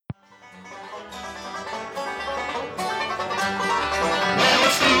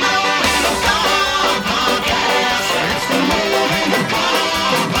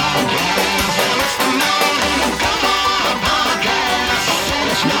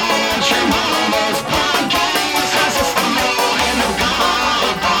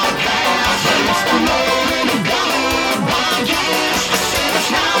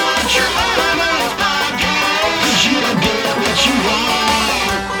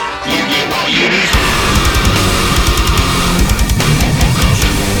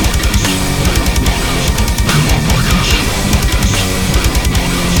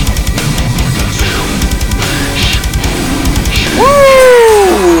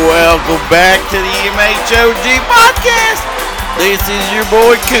back to the MHOG podcast. This is your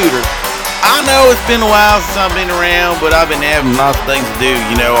boy Cooter. I know it's been a while since I've been around, but I've been having lots of things to do.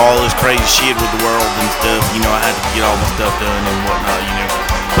 You know, all this crazy shit with the world and stuff. You know, I had to get all my stuff done and whatnot, you know.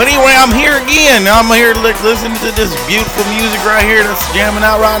 But anyway, I'm here again. I'm here listening to this beautiful music right here that's jamming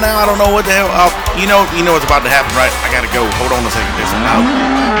out right now. I don't know what the hell. You know what's about to happen, right? I gotta go. Hold on a second. There's some out.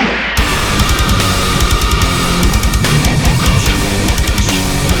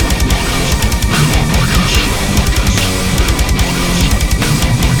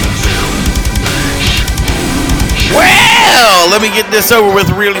 Well, let me get this over with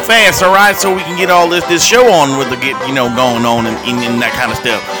really fast, all right? So we can get all this show on with the going on and that kind of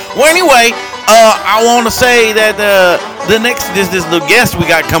stuff. Well, anyway, I want to say that the guest we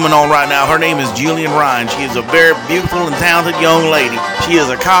got coming on right now, her name is Jillian Ryan. She is a very beautiful and talented young lady. She is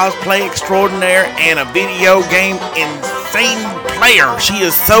a cosplay extraordinaire and a video game insane player. She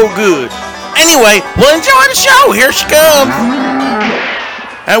is so good. Anyway, well, enjoy the show. Here she comes.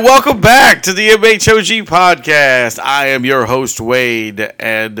 And welcome back to the MHOG podcast. I am your host, Wade,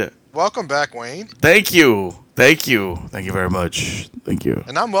 and... Welcome back, Wayne. Thank you. Thank you very much. Thank you.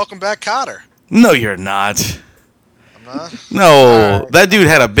 And I'm welcome back, Cotter. No, you're not. I'm not? No, that dude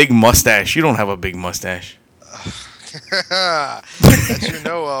had a big mustache. You don't have a big mustache. That you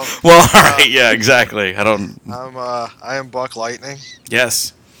know of. Well, all right, yeah, exactly. I am Buck Lightning.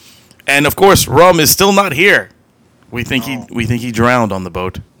 Yes. And, of course, Rum is still not here. We think he drowned on the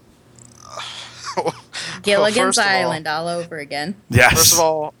boat. Gilligan's Island all over again. Yes. First of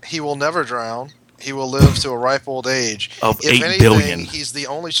all, he will never drown. He will live to a ripe old age. Of if 8 billion. He's the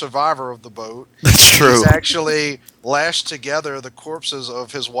only survivor of the boat. That's true. He's actually lashed together the corpses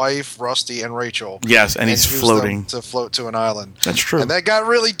of his wife, Rusty, and Rachel. Yes, and he's floating. To float to an island. That's true. And that got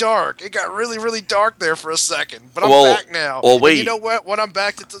really dark. It got really, really dark there for a second. But I'm back now. Well, wait. And you know what? When I'm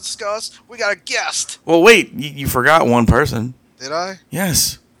back to discuss, we got a guest. Well, wait. You forgot one person. Did I?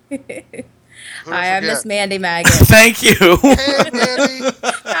 Yes. Hi, I'm Miss Mandy Maggot. Thank you. Hey, Mandy.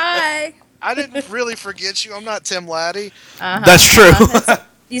 Hi. I didn't really forget you. I'm not Tim Laddie. That's true.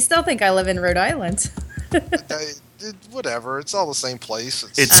 You still think I live in Rhode Island? Whatever. It's all the same place.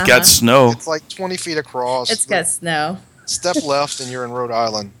 It's got snow. It's like 20 feet across. It's got snow. Step left and you're in Rhode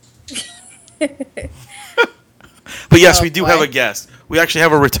Island. But yes, we do have a guest. We actually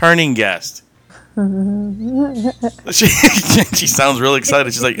have a returning guest. She sounds really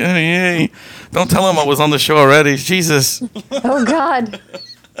excited. She's like, hey, don't tell him I was on the show already. Jesus. Oh, God.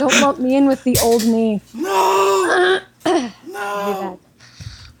 Don't lump me in with the old me. No. No.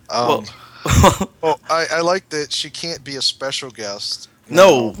 I like that she can't be a special guest.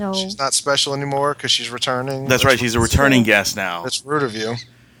 No. She's not special anymore because she's returning. That's right. She's a returning guest now. That's rude of you.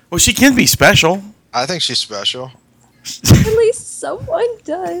 Well, she can be special. I think she's special. At least someone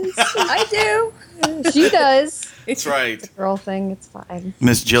does. I do. She does. That's right. It's a girl thing. It's fine.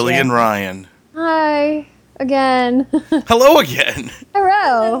 Miss Jillian Ryan. Hi. Again. Hello again.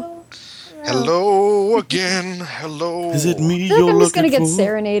 Hello. Hello again. Hello. Is it me I feel like you're I'm just looking going to get for?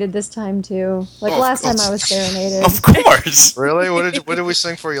 serenaded this time, too. Like last time I was serenaded. Of course. Really? What did we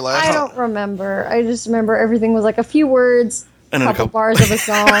sing for you last I time? don't remember. I just remember everything was like a few words, And a couple bars of a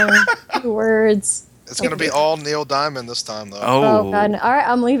song, a few words. It's going to be all Neil Diamond this time, though. Oh. God. All right,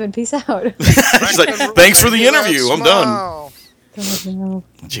 I'm leaving. Peace out. She's like, thanks for the interview. I'm done. God, no.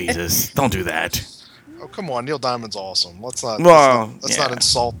 Jesus. Don't do that. Oh, come on. Neil Diamond's awesome. Let's not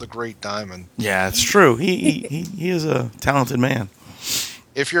insult the great Diamond. Yeah, it's true. He is a talented man.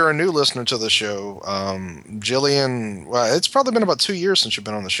 If you're a new listener to the show, Jillian, well, it's probably been about 2 years since you've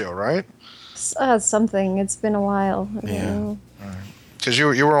been on the show, right? Something. It's been a while. Yeah. Because you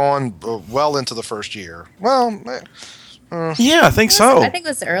were on well into the first year. Well, yeah, I think so. I think it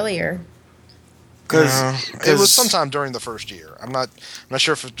was earlier. It was sometime during the first year. I'm not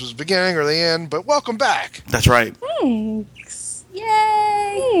sure if it was the beginning or the end, but welcome back. That's right. Thanks.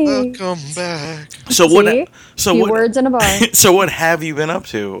 Yay! Welcome back. So See? what words in a bar. So what have you been up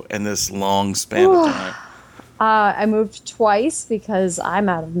to in this long span of time? I moved twice because I'm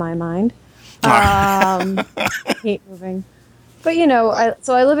out of my mind. I hate moving. But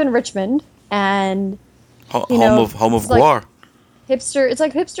I live in Richmond, and home of Guar. Hipster. It's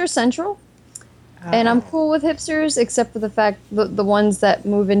like hipster central, and I'm cool with hipsters, except for the fact the ones that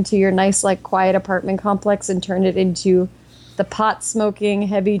move into your nice, like, quiet apartment complex and turn it into the pot smoking,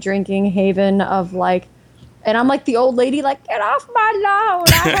 heavy drinking haven of, like. And I'm like the old lady, like, get off my lawn.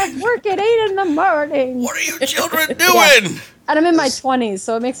 I have work at 8 in the morning. What are you children doing? Yeah. And I'm in my 20s,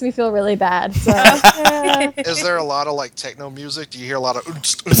 so it makes me feel really bad. So, yeah. Is there a lot of, like, techno music? Do you hear a lot of...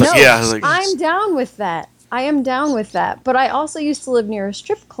 No, I'm down with that. I am down with that. But I also used to live near a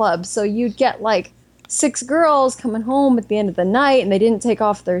strip club, so you'd get like 6 girls coming home at the end of the night, and they didn't take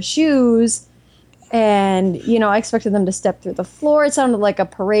off their shoes. And, I expected them to step through the floor. It sounded like a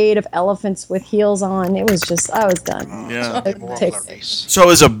parade of elephants with heels on. It was just, I was done. Yeah. Take- So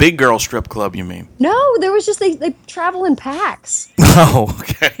it's a big girl strip club, you mean? No, there was just, they travel in packs. Oh,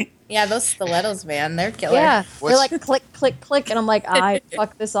 okay. Yeah, those stilettos, man, they're killer. Yeah, they're What's- like click, click, click, and I'm like, I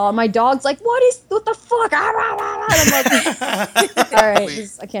fuck this all. My dog's like, what the fuck? And I'm like, all right,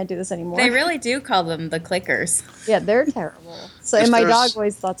 I can't do this anymore. They really do call them the clickers. Yeah, they're terrible. So, If and my there's- dog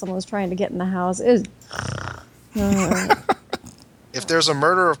always thought someone was trying to get in the house. It was, If there's a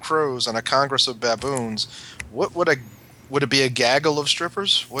murder of crows and a congress of baboons, what would it be a gaggle of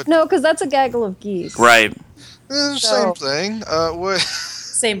strippers? What? no, because that's a gaggle of geese. Right. Same So- thing. What?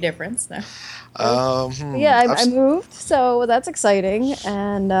 Same difference, no. But yeah, I moved, so that's exciting.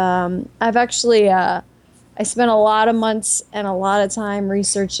 And I've actually, I spent a lot of months and a lot of time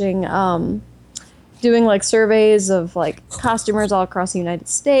researching, doing like surveys of like costumers all across the United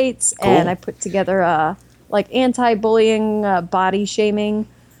States. Cool. And I put together a like anti-bullying, body shaming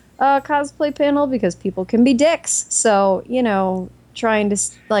cosplay panel because people can be dicks. So, trying to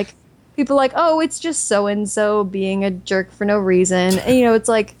like, people like, oh, it's just so-and-so being a jerk for no reason. And, it's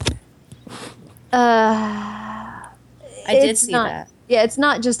like, I did it's see not, that. Yeah, it's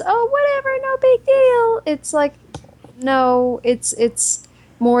not just, oh, whatever, no big deal. It's like, no, it's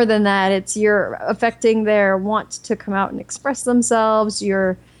more than that. It's you're affecting their want to come out and express themselves.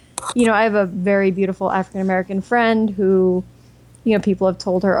 I have a very beautiful African-American friend who, people have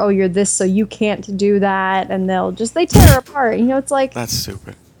told her, oh, you're this, so you can't do that. And they tear her apart. It's like, That's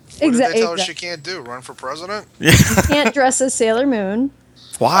stupid. What did they exactly. tell her she can't do? Run for president? Yeah. You can't dress as Sailor Moon.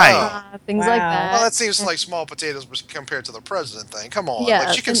 Why? Things like Wow. that. Well, that seems like small potatoes compared to the president thing. Come on, Yeah,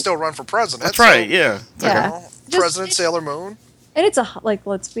 like she can and- still run for president. That's right. so, Yeah. Yeah. Just- President Sailor Moon. And it's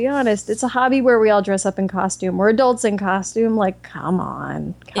let's be honest, it's a hobby where we all dress up in costume. We're adults in costume. Like, come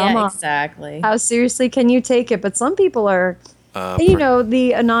on. Yeah, exactly. How seriously can you take it? But some people are,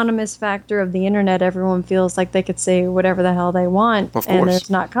 the anonymous factor of the internet, everyone feels like they could say whatever the hell they want. Of and course. there's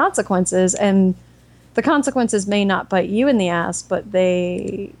not consequences. And the consequences may not bite you in the ass, but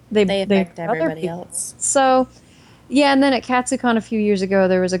they affect other everybody people. else. So, yeah, and then at Katsucon a few years ago,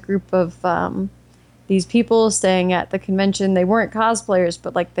 there was a group of these people staying at the convention. They weren't cosplayers,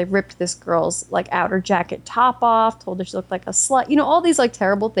 but like they ripped this girl's like outer jacket top off, told her she looked like a slut. All these like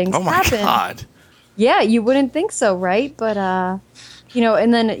terrible things Oh my happen. God. Yeah, you wouldn't think so, right? But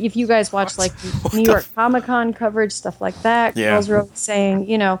and then if you guys watch like New York Comic Con coverage, stuff like that, Yeah. girls were always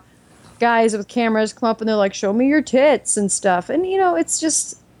saying, guys with cameras come up and they're like, show me your tits and stuff. And, it's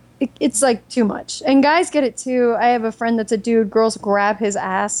just, it's like too much. And guys get it too. I have a friend that's a dude. Girls grab his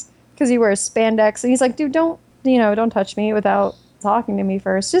ass because he wears spandex. And he's like, dude, don't touch me without talking to me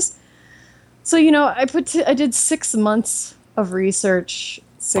first. Just, so, I did 6 months of research.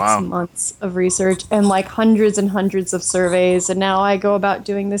 Wow. Months of research and like hundreds and hundreds of surveys. And now I go about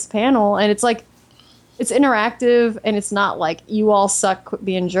doing this panel and it's like, it's interactive and it's not like you all suck, quit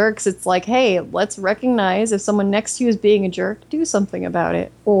being jerks. It's like, hey, let's recognize if someone next to you is being a jerk, do something about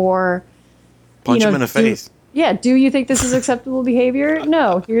it. Or Punch him in the face. Yeah. Do you think this is acceptable behavior?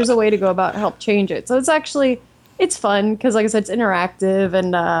 No. Here's a way to go about help change it. So it's fun because like I said, it's interactive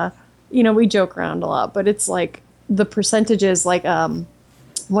and, we joke around a lot, but it's like the percentages, like,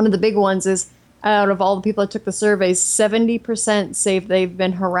 one of the big ones is out of all the people that took the surveys, 70% say they've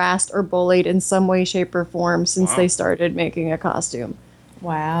been harassed or bullied in some way, shape, or form since they started making a costume.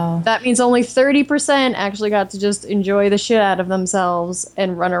 Wow. That means only 30% actually got to just enjoy the shit out of themselves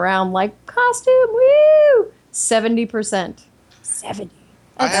and run around like, costume, woo! 70%. 70.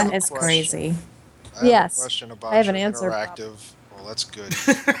 I have That a is question. crazy. I have Yes. a question about I have your an answer, interactive. Well, that's good.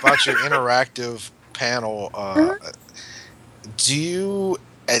 About your interactive panel. Do you,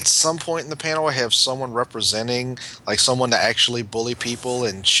 at some point in the panel, have someone representing, like someone to actually bully people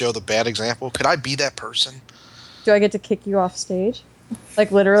and show the bad example? Could I be that person? Do I get to kick you off stage?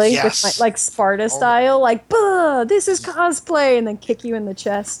 Like literally? Yes. With my, like Sparta style? Like, buh, this is cosplay, and then kick you in the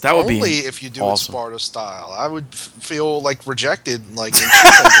chest. That would Only be if you do awesome. it Sparta style. I would feel like rejected, like in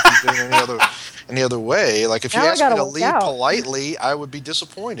if you did it any other way. Like if you Now I asked me gotta to work leave out. politely, I would be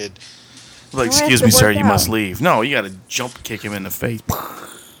disappointed. Like, Now I have excuse to me, sir, work you must out. leave. No, you got to jump kick him in the face.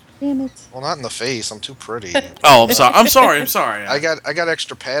 Damn it. Well, not in the face. I'm too pretty. Oh, I'm sorry. I'm sorry. I got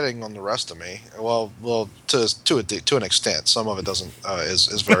extra padding on the rest of me. Well, to an extent. Some of it doesn't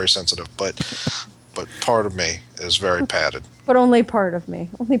is very sensitive, but part of me is very padded. But only part of me.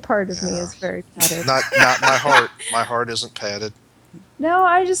 Only part of me Yeah. is very padded. Not my heart. My heart isn't padded. No,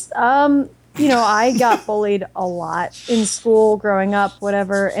 I just I got bullied a lot in school growing up,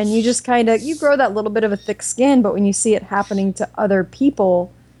 whatever, and you just you grow that little bit of a thick skin, but when you see it happening to other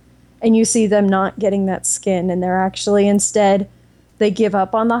people and you see them not getting that skin and they're actually instead they give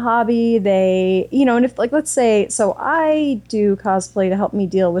up on the hobby, and if let's say, so I do cosplay to help me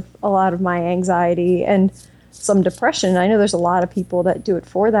deal with a lot of my anxiety and some depression. I know there's a lot of people that do it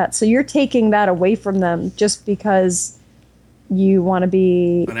for that. So you're taking that away from them just because you want to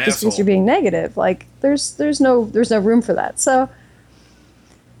be, just because you're being negative. Like there's no room for that. So,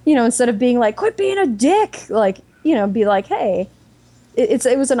 instead of being like, quit being a dick, be like, hey,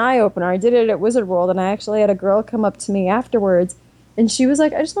 it was an eye opener. I did it at Wizard World, and I actually had a girl come up to me afterwards, and she was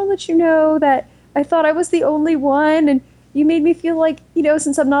like, I just want to let you know that I thought I was the only one, and you made me feel like,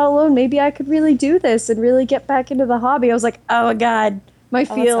 since I'm not alone, maybe I could really do this and really get back into the hobby. I was like, oh God, my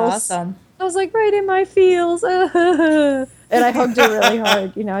feels. That's awesome. I was like, right in my feels. And I hugged her really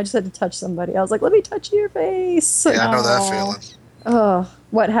hard. I just had to touch somebody. I was like, let me touch your face. Yeah, I know that feeling. Oh,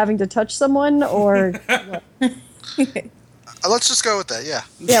 what, having to touch someone or what? Let's just go with that. Yeah.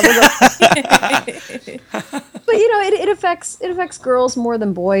 Yeah, we'll go. But it affects girls more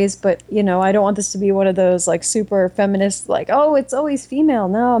than boys. But I don't want this to be one of those like super feminist, like, oh, it's always female.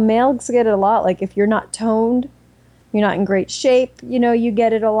 No, males get it a lot. Like if you're not toned, you're not in great shape. You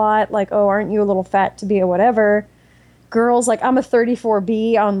get it a lot. Like, oh, aren't you a little fat to be a whatever? Girls, like I'm a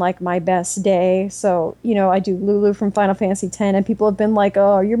 34B on like my best day. So I do Lulu from Final Fantasy X, and people have been like,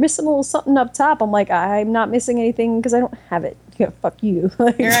 oh, you're missing a little something up top. I'm like, I'm not missing anything because I don't have it. Fuck you.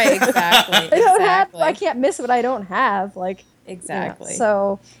 Like, You're right, exactly. I can't miss what I don't have. Like exactly.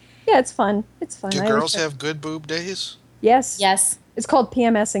 So yeah, it's fun. It's fun. Do girls have good boob days? Yes. Yes. It's called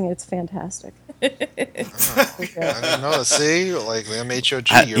PMSing, and it's fantastic. I didn't know. See, like the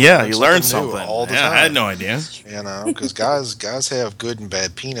MHOG. You learn something all the time. I had no idea. Because guys have good and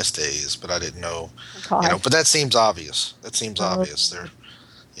bad penis days, but I didn't know. God. But that seems obvious. They're,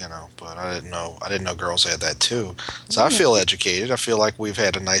 but I didn't know. I didn't know girls had that too. So I feel educated. I feel like we've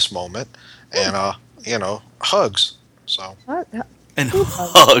had a nice moment, and hugs. So. And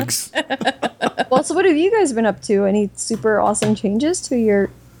hugs. Well, so what have you guys been up to? Any super awesome changes to your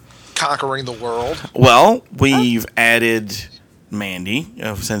conquering the world? Well, we've added Mandy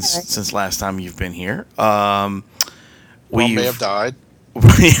since last time you've been here. Rum may have died.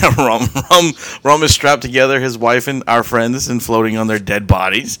 Yeah, Rum is strapped together, his wife and our friends, and floating on their dead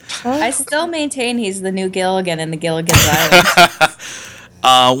bodies. I still maintain he's the new Gilligan in the Gilligan's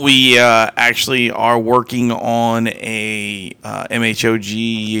Island. We actually are working on a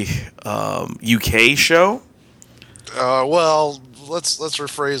MHOG UK show. Well, let's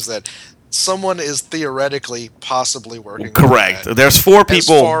rephrase that. Someone is theoretically possibly working. Correct. On that. There's 4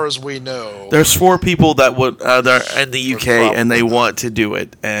 people. As far as we know. There's 4 people that would they're in the UK and they want to do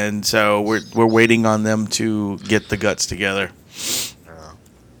it, and so we're waiting on them to get the guts together.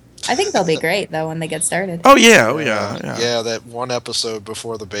 I think they'll be great though when they get started. Oh yeah. Yeah, that one episode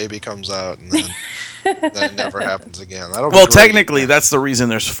before the baby comes out, and then that never happens again. Well, technically, that's the reason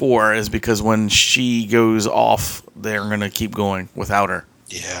there's 4 is because when she goes off, they're gonna keep going without her.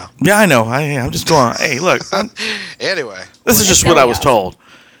 Yeah. Yeah, I know. I'm just going. Hey, look. Anyway, this is just what I was told.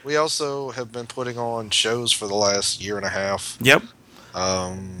 We also have been putting on shows for the last year and a half. Yep.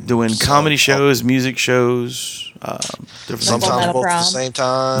 Doing comedy shows, music shows. Sometimes both at the same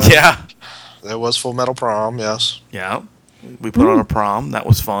time. Yeah. There was Full Metal Prom, yes. Yeah. We put on a prom. That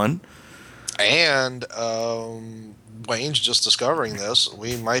was fun. And Wayne's just discovering this.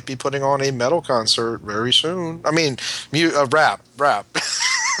 We might be putting on a metal concert very soon. I mean, rap.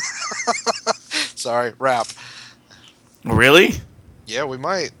 Sorry, rap. Really? Yeah, we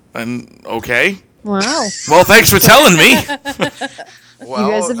might. And okay. Wow. Well, thanks for telling me. Well,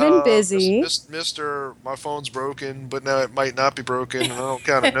 you guys have been busy. Mr. My phone's broken, but now it might not be broken. And I don't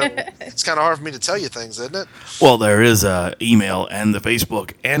kind of know. It's kind of hard for me to tell you things, isn't it? Well, there is email and the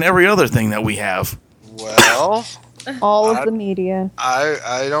Facebook and every other thing that we have. Well, all of the media.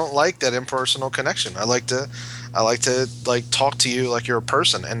 I don't like that impersonal connection. I like to talk to you like you're a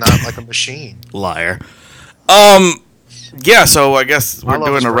person and not like a machine. Liar. Yeah, so I guess we're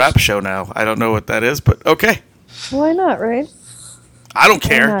doing a rap show now. I don't know what that is, but okay. Why not, right? I don't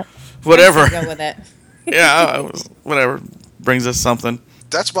care. Whatever. Go with it. Yeah, whatever. Brings us something.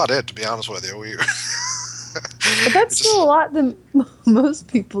 That's about it, to be honest with you. But that's still a lot than most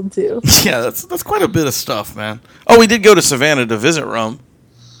people do. Yeah, that's quite a bit of stuff, man. Oh, we did go to Savannah to visit Rum.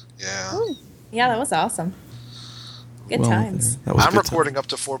 Yeah. Ooh. Yeah, that was awesome. Good times. I'm recording up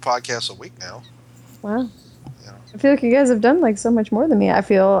to 4 podcasts a week now. Wow. I feel like you guys have done like so much more than me. I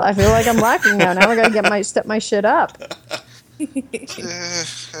feel like I'm lacking now. Now I gotta step my shit up.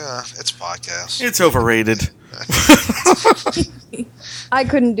 It's podcast. It's overrated. I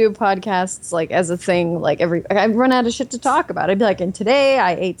couldn't do podcasts like as a thing. Like I'd run out of shit to talk about. I'd be like, and today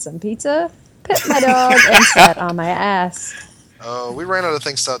I ate some pizza, pet my dog, and sat on my ass. We ran out of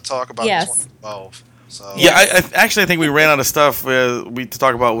things to talk about in 2012. So. Yeah, I actually think we ran out of stuff to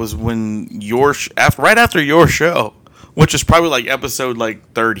talk about was when right after your show, which is probably like episode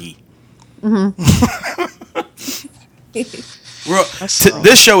 30.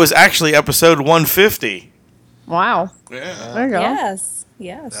 This show is actually episode 150. Wow. Yeah. There you go. Yes.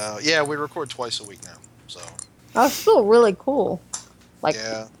 Yeah, we record twice a week now. So. That's still really cool. Like,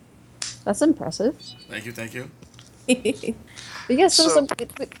 yeah. That's impressive. Thank you. But yeah, so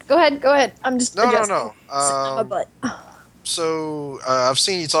go ahead. I'm just adjusting. No. My butt. So I've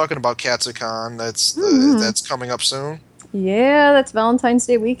seen you talking about Katsucon. That's coming up soon. Yeah, that's Valentine's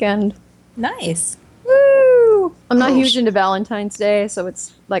Day weekend. Nice. Woo! I'm not huge into Valentine's Day, so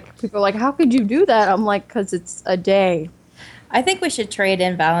it's like people are like, "How could you do that?" I'm like, "Cause it's a day." I think we should trade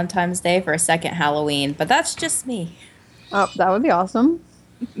in Valentine's Day for a second Halloween, but that's just me. Oh, that would be awesome.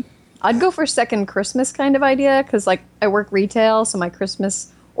 I'd go for second Christmas kind of idea, because like I work retail, so my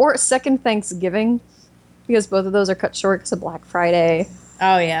Christmas or second Thanksgiving, because both of those are cut short because of Black Friday.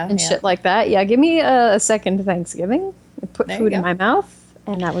 Oh yeah, and shit like that. Yeah, give me a second Thanksgiving. Put There food you in go. my mouth,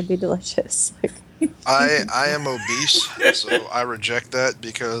 and that would be delicious. Like, I am obese, so I reject that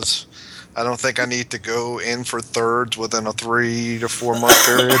because I don't think I need to go in for thirds within a 3 to 4 month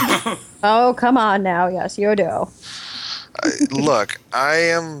period. oh, come on now. Yes, you do. Look, I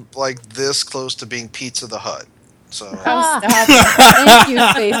am like this close to being Pizza the Hut. So Thank you,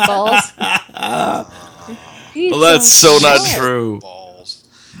 Spaceballs. Well, that's so not true. balls.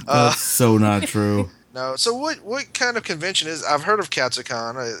 That's so not true. No. So what kind of convention is? I've heard of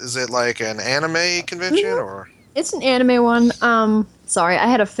Katsucon. Is it like an anime convention or? It's an anime one. Sorry, I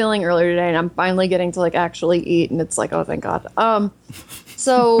had a filling earlier today, and I'm finally getting to like actually eat, and it's like, oh, thank God.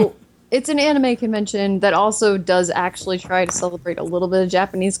 So it's an anime convention that also does actually try to celebrate a little bit of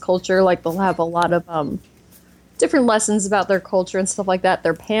Japanese culture. Like they'll have a lot of different lessons about their culture and stuff like that.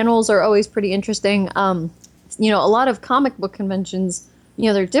 Their panels are always pretty interesting. A lot of comic book conventions,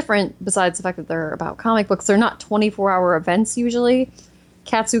 they're different besides the fact that they're about comic books. They're not 24-hour events usually.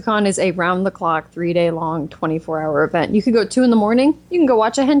 Katsucon is a round-the-clock, 3-day-long, 24-hour event. You could go at 2 in the morning. You can go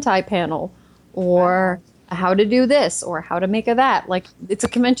watch a hentai panel or how to do this or how to make a that. Like, it's a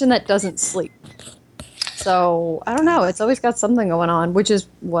convention that doesn't sleep. So, I don't know. It's always got something going on, which is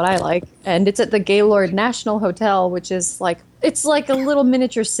what I like. And it's at the Gaylord National Hotel, which is it's like a little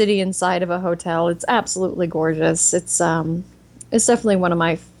miniature city inside of a hotel. It's absolutely gorgeous. It's definitely one of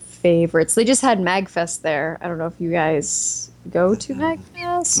my favorites. They just had MagFest there. I don't know if you guys go to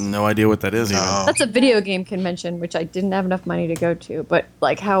MagFest. No idea what that is even. That's a video game convention, which I didn't have enough money to go to. But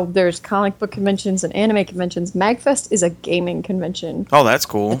like how there's comic book conventions and anime conventions, MagFest is a gaming convention. Oh, that's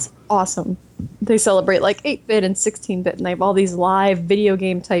cool. It's awesome. They celebrate like 8-bit and 16-bit, and they have all these live video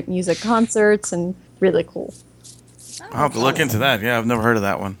game type music concerts, and really cool. I'll have to look into that. Yeah, I've never heard of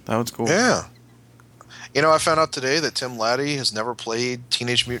that one. That was cool. Yeah. I found out today that Tim Laddie has never played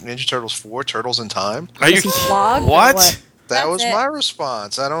Teenage Mutant Ninja Turtles 4: Turtles in Time. Are you Vlogged or what? That was That's it. my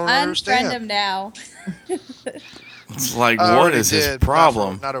response. I don't Unfriend understand. him now. It's like, I what already is his did,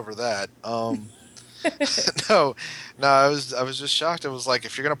 problem? Not over that. No, I was just shocked. It was like,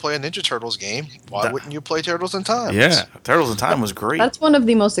 if you're gonna play a Ninja Turtles game, why wouldn't you play Turtles in Time? Yeah, Turtles in Time was great. That's one of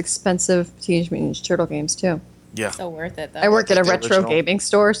the most expensive Teenage Mutant Ninja Turtle games, too. Yeah. So worth it though. I work at a the retro original. gaming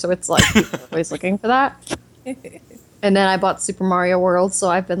store, so it's like people are always looking for that. And then I bought Super Mario World, so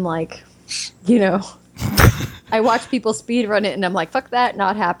I've been like, I watch people speedrun it, and I'm like, fuck that,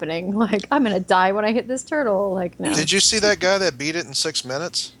 not happening. Like, I'm gonna die when I hit this turtle. Like, no. Did you see that guy that beat it in 6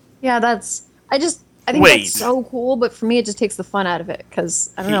 minutes? Yeah, I think Wait. that's so cool, but for me, it just takes the fun out of it,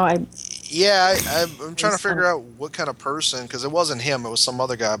 because, I don't know, Yeah, I'm trying to figure out what kind of person, because it wasn't him, it was some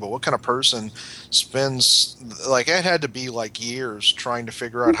other guy, but what kind of person spends, like, it had to be like years trying to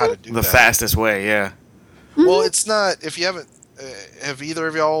figure out how to do The that. fastest way, yeah. Well, it's not, if you haven't, have either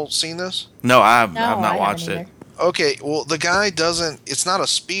of y'all seen this? No, I've No, not I watched haven't it. either. Okay, well, the guy it's not a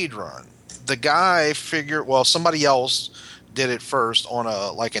speed run. The guy somebody else did it first on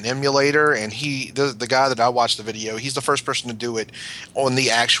an emulator, and the guy that I watched the video, he's the first person to do it on the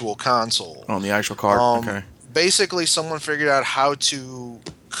actual console. On the actual card, okay. Basically, someone figured out how to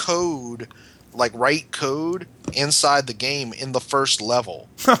write code inside the game in the first level.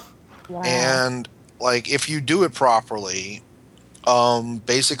 Wow. And, like, if you do it properly,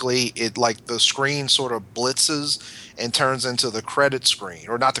 Basically, it like the screen sort of blitzes and turns into the credit screen,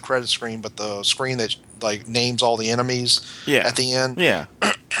 or not the credit screen, but the screen that like names all the enemies Yeah. at the end. Yeah.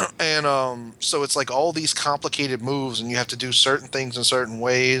 And so it's like all these complicated moves, and you have to do certain things in certain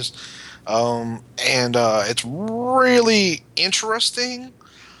ways. And it's really interesting,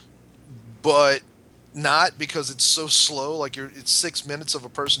 but not because it's so slow. Like it's 6 minutes of a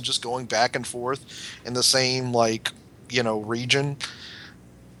person just going back and forth in the same region.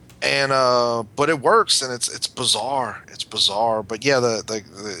 And but it works, and it's bizarre. It's bizarre, but yeah,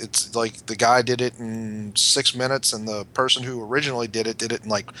 it's like the guy did it in 6 minutes, and the person who originally did it in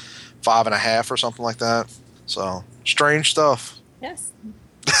like 5.5 or something like that. So strange stuff. Yes.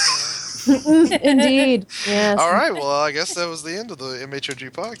 Indeed. Yes. All right. Well, I guess that was the end of the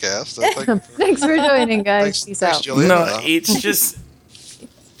MHOG podcast. Thanks for joining, guys. Peace out. Jillian. No, it's just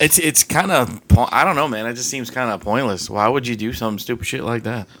it's kind of I don't know, man. It just seems kind of pointless. Why would you do some stupid shit like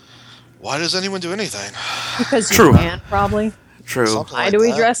that? Why does anyone do anything? Because True. you can, probably. True. Something Why like do we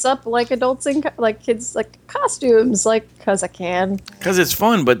that. dress up like adults in like kids like costumes? Like, because I can. Because it's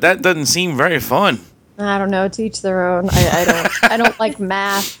fun, but that doesn't seem very fun. I don't know. To each their own. I don't. I don't like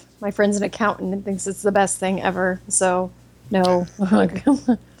math. My friend's an accountant and thinks it's the best thing ever. So, no.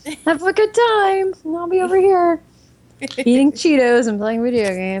 Have a good time. I'll be over here eating Cheetos and playing video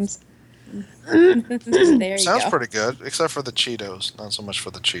games. There you Sounds go. pretty good, except for the Cheetos. Not so much for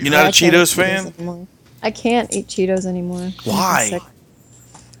the Cheetos. You're not a I can't Cheetos eat fan? anymore. I can't eat Cheetos anymore. Why? I'm sick.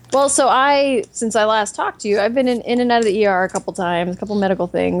 Well, so since I last talked to you, I've been in and out of the ER a couple times, a couple medical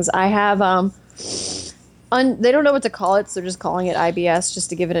things. I have they don't know what to call it, so they're just calling it IBS just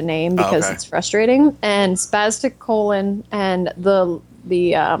to give it a name because okay. it's frustrating. And spastic colon and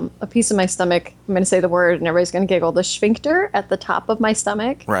a piece of my stomach, I'm going to say the word and everybody's going to giggle, the sphincter at the top of my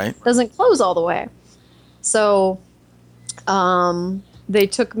stomach Right. doesn't close all the way. So they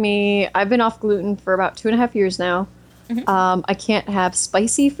took me, I've been off gluten for about 2.5 years now. I can't have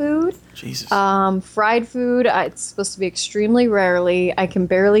spicy food. Jesus. Fried food, it's supposed to be extremely rarely. I can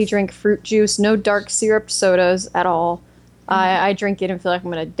barely drink fruit juice, no dark syrup sodas at all. I drink it and feel like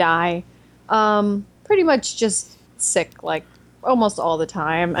I'm going to die. Pretty much just sick, like almost all the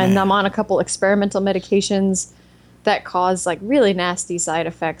time. And I'm on a couple experimental medications that cause like really nasty side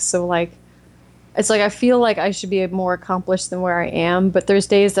effects. So like, it's like I feel like I should be more accomplished than where I am, but there's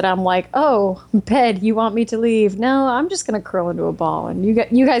days that I'm like, oh, bed, you want me to leave? No, I'm just gonna curl into a ball, and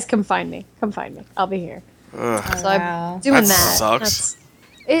you guys come find me. Come find me. I'll be here. Ugh. So Wow. I'm doing That that. sucks.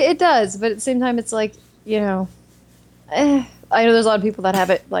 It does, but at the same time, it's like I know there's a lot of people that have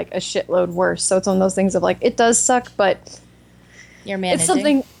it like a shitload worse. So it's one of those things of like it does suck, but You're managing. it's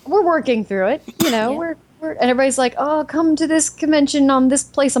something we're working through it. Yeah. We're and everybody's like, oh, come to this convention on this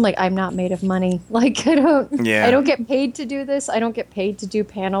place. I'm like, I'm not made of money. Like I don't get paid to do this. I don't get paid to do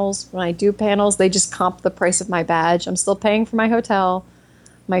panels. When I do panels, they just comp the price of my badge. I'm still paying for my hotel,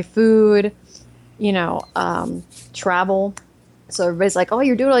 my food, travel. So everybody's like, oh,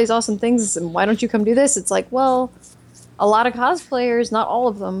 you're doing all these awesome things, and why don't you come do this? It's like, well, a lot of cosplayers, not all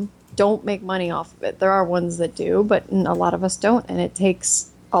of them, don't make money off of it. There are ones that do, but a lot of us don't, and it takes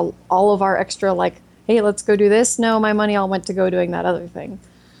all of our extra, like, hey, let's go do this. No, my money all went to go doing that other thing.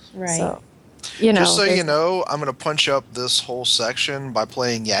 Right. So, Just so you know, I'm going to punch up this whole section by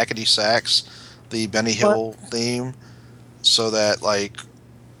playing Yakety Sax, the Benny Hill theme, so that, like...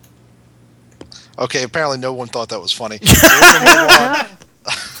 Okay, apparently no one thought that was funny.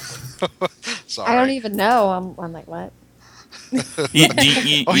 Sorry. I don't even know. I'm like, what? You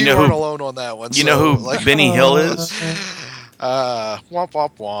you know weren't who? alone on that one. You know who Benny Hill is? Womp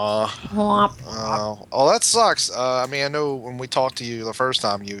womp womp. Womp. Oh, that sucks. I mean, I know when we talked to you the first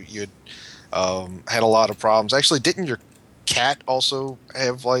time, you had a lot of problems. Actually, didn't your cat also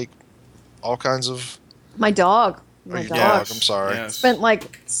have like all kinds of? My dog. Or My your dog. dog. I'm sorry. Yes. Spent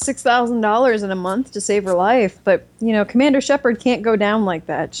like $6,000 in a month to save her life, but Commander Shepard can't go down like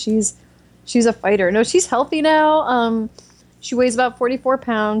that. She's a fighter. No, she's healthy now. She weighs about 44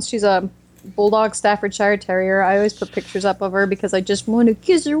 pounds. She's a Bulldog Staffordshire Terrier. I always put pictures up of her because I just want to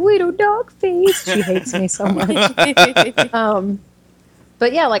kiss her little dog face. She hates me so much.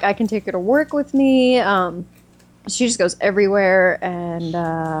 But yeah, like I can take her to work with me. She just goes everywhere, and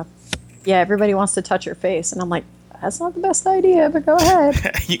yeah, everybody wants to touch her face, and I'm like, that's not the best idea, but go ahead.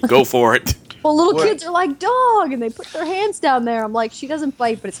 You go for it. Well, little What? kids are like dog, and they put their hands down there. I'm like, she doesn't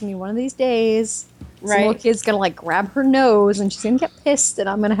bite, but it's gonna be one of these days. Some little Right. kid's gonna like grab her nose, and she's gonna get pissed, and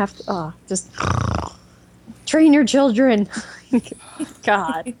I'm gonna have to just train your children.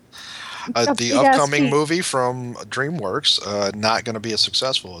 God. Got the big-ass upcoming feet. movie from DreamWorks not going to be as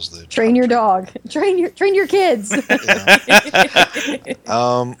successful as the Train your dog. Train your kids.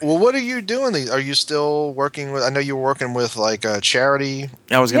 Well, what are you doing? Are you still working with? I know you were working with like a charity.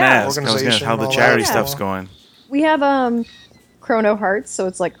 I was gonna Yeah. ask how the Organization and all charity that. stuff's Yeah. going. We have Chrono Hearts, so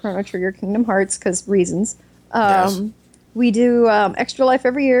it's like Chrono Trigger Kingdom Hearts because reasons. Yes. We do Extra Life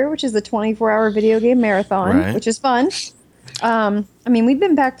every year, which is the 24-hour video game marathon, Right. which is fun. I mean, we've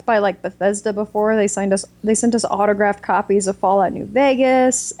been backed by like Bethesda before. They sent us autographed copies of Fallout New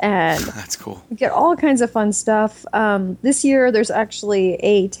Vegas, and That's cool. we get all kinds of fun stuff. This year, there's actually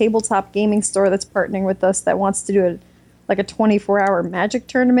a tabletop gaming store that's partnering with us that wants to do a 24-hour Magic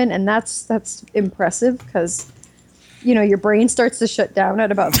tournament, and that's impressive because your brain starts to shut down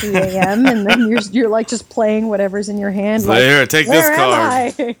at about 3 a.m. and then you're like just playing whatever's in your hand. So like, here, take this where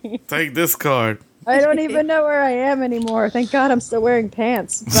card. am I? Take this card. I don't even know where I am anymore. Thank God I'm still wearing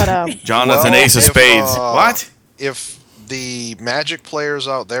pants. But Jonathan Ace of if, Spades. What? If the Magic players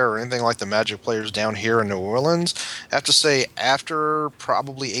out there or anything like the Magic players down here in New Orleans, I have to say after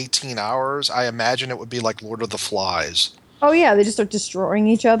probably 18 hours, I imagine it would be like Lord of the Flies. oh yeah, they just start destroying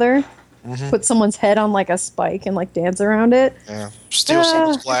each other. Put someone's head on like a spike and like dance around it. Yeah, steal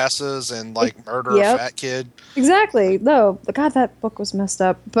someone's glasses and like murder Yep. a fat kid. Exactly. No, God, that book was messed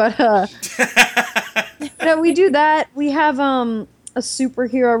up. But no, we do that. We have a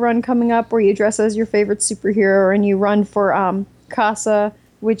superhero run coming up where you dress as your favorite superhero and you run for CASA,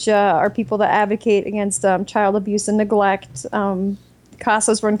 which are people that advocate against child abuse and neglect.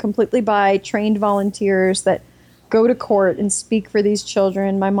 CASA's run completely by trained volunteers that go to court and speak for these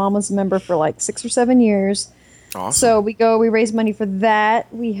children. My mom was a member for like 6 or 7 years. Awesome. So we raise money for that.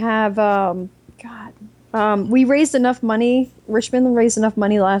 We have, we raised enough money. Richmond raised enough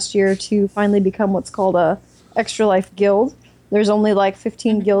money last year to finally become what's called a Extra Life Guild. There's only like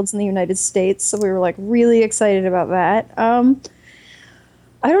 15 guilds in the United States, so we were like really excited about that.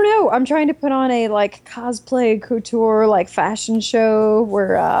 I don't know. I'm trying to put on a like cosplay couture like fashion show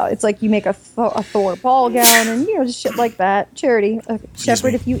where it's like you make a Thor ball gown and just shit like that. Charity.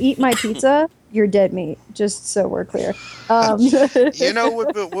 Shepard, if you eat my pizza, you're dead meat. Just so we're clear. You know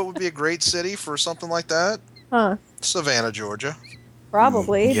what would be a great city for something like that? Huh? Savannah, Georgia.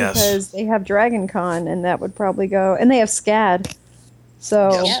 Probably Yes. because they have Dragon Con and that would probably go. And they have SCAD.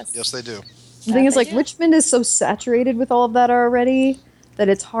 So Yes, they do. the thing is, they like, do. Richmond is so saturated with all of that already that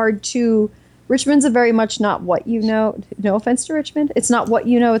it's hard to. Richmond's a very much not what you know. No offense to Richmond. It's not what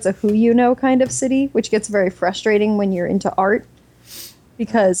you know, it's a who you know kind of city, which gets very frustrating when you're into art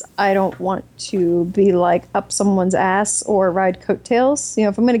because I don't want to be like up someone's ass or ride coattails.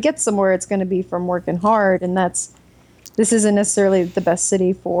 If I'm going to get somewhere, it's going to be from working hard, and this isn't necessarily the best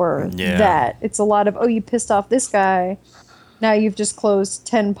city for that. It's a lot of, oh, you pissed off this guy. Now you've just closed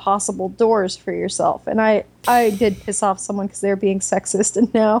 10 possible doors for yourself. And I did piss off someone because they were being sexist,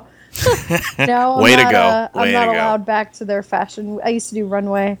 and now I'm Way to not, go. I'm Way not to go. allowed back to their fashion. I used to do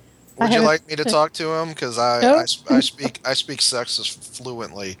runway. Would you haven't- like me to talk to him? Because I Nope. speak sexist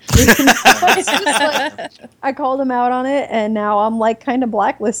fluently. It's just like, I called him out on it, and now I'm like kind of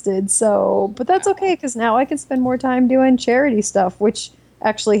blacklisted. So, but that's okay because now I can spend more time doing charity stuff, which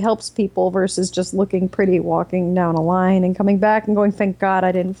actually helps people versus just looking pretty walking down a line and coming back and going, "Thank God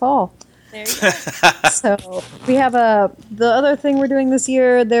I didn't fall." There you go. So we have the other thing we're doing this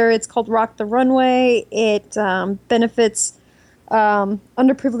year. It's called Rock the Runway. It benefits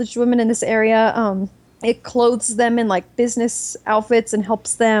underprivileged women in this area. It clothes them in like business outfits and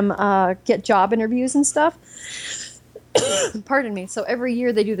helps them get job interviews and stuff. Pardon me. So every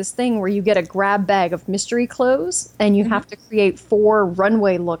year they do this thing where you get a grab bag of mystery clothes and you have to create 4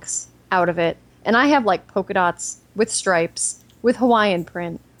 runway looks out of it. And I have like polka dots with stripes, with Hawaiian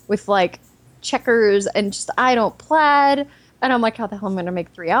print, with like checkers, and just I don't plaid. And I'm like, how the hell am I going to make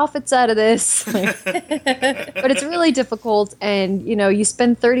 3 outfits out of this? But it's really difficult. And, you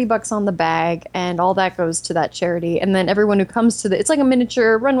spend $30 on the bag and all that goes to that charity. And then everyone who comes to it's like a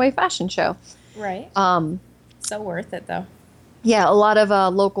miniature runway fashion show. Right. So worth it, though. Yeah, a lot of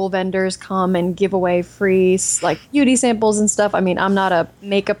local vendors come and give away free like beauty samples and stuff. I mean, I'm not a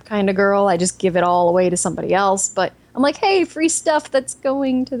makeup kind of girl. I just give it all away to somebody else. But I'm like, hey, free stuff that's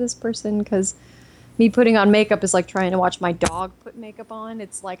going to this person because me putting on makeup is like trying to watch my dog put makeup on.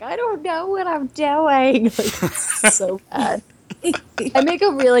 It's like, I don't know what I'm doing. Like, it's so bad. I make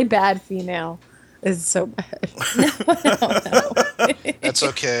a really bad female. It's so bad. That's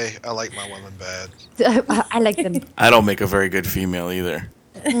okay. I like my women bad. I like them. I don't make a very good female either.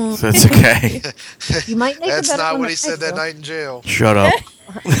 So it's okay. You might make That's a better not one what than he I said that do. night in jail. Shut up.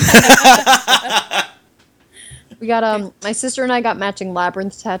 We got my sister and I got matching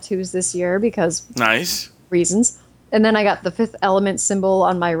labyrinth tattoos this year because Nice. reasons. And then I got the Fifth Element symbol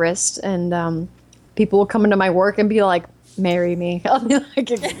on my wrist, and people will come into my work and be like, "Marry me." I'll be like,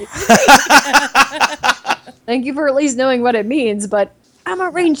 "Thank you for at least knowing what it means, but I'm a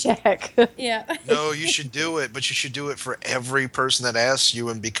rain check." Yeah. No, you should do it, but you should do it for every person that asks you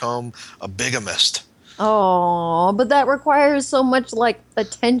and become a bigamist. Oh, but that requires so much like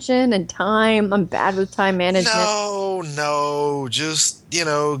attention and time. I'm bad with time management. No, just,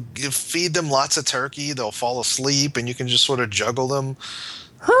 feed them lots of turkey, they'll fall asleep, and you can just sort of juggle them.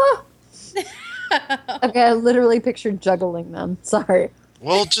 Huh? Okay, I literally pictured juggling them. Sorry.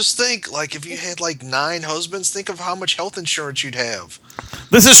 Well, just think, like, if you had, like, 9 husbands, think of how much health insurance you'd have.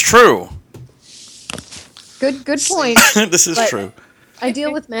 This is true. Good point. This is But- true. I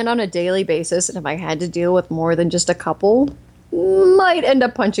deal with men on a daily basis, and if I had to deal with more than just a couple, might end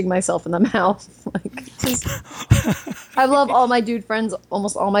up punching myself in the mouth. I love all my dude friends.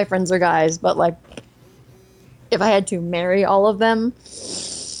 Almost all my friends are guys, but like, if I had to marry all of them,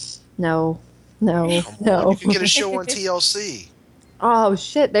 no. You could get a show on TLC. Oh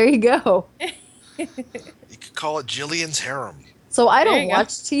shit! There you go. You could call it Jillian's Harem. So I There don't you go. watch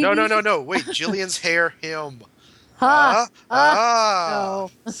TV. No. Wait, Jillian's hair, him. Ha! No.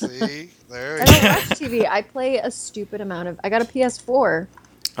 No. See? There I you don't go. watch TV. I play a stupid amount of. I got a PS4.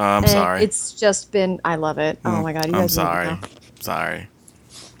 I'm and sorry. It's just been. I love it. Oh my god! You I'm guys know sorry. now. Sorry.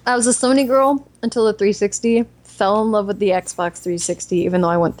 I was a Sony girl until the 360. Fell in love with the Xbox 360, even though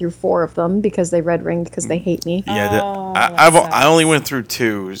I went through 4 of them because they red ringed because they hate me. Yeah, Oh, I that only sucks. went through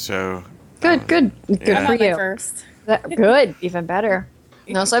 2, so Good Yeah. I'm for on my you. first. Good, even better.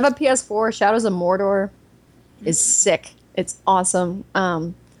 No, so I have a PS4. Shadows of Mordor is sick. It's awesome.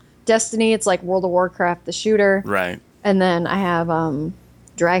 Destiny, it's like World of Warcraft, the shooter, right. and then I have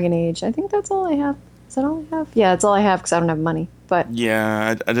Dragon Age. I think that's all I have. Is that all I have? Yeah, that's all I have because I don't have money. But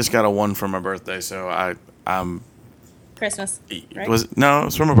Yeah, I just got a 1 for my birthday, so I'm Christmas. Right? it was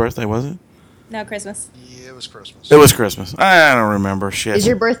for my birthday, was it? No, Christmas. Yeah, it was Christmas. It was Christmas. I don't remember shit. is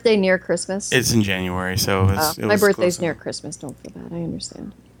your birthday near Christmas? It's in January, so it was My birthday's close near enough. Christmas. Don't feel bad. I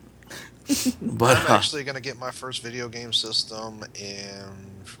understand. But I'm actually going to get my first video game system in,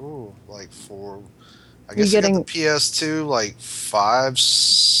 like 4... I guess I got the PS2 like 5...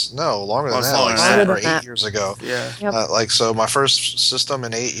 No, longer than it's that. longer Like than 7 that. or 8 years ago. yeah. Yep. So my first system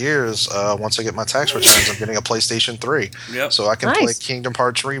in 8 years, once I get my tax returns, I'm getting a PlayStation 3. Yep. So I can play Nice. Kingdom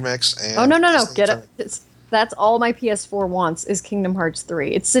Hearts Remix. And Oh no! Disney Get Infinity. it. That's all my PS4 wants is Kingdom Hearts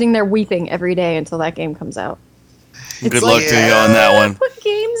 3. It's sitting there weeping every day until that game comes out. Good It's luck like, to you on that one. Put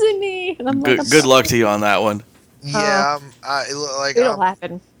games in me. And I'm like, Good luck to you on that one. Yeah, It'll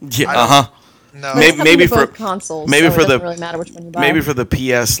happen. Yeah. I don't- Uh huh. no. Maybe- It's coming to for- both consoles. maybe so for it the- doesn't really matter which one you buy. Maybe for the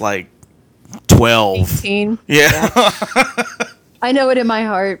PS like 12. 18. Yeah. I know it in my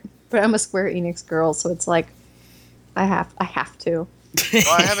heart, but I'm a Square Enix girl, so it's like I have to. Well,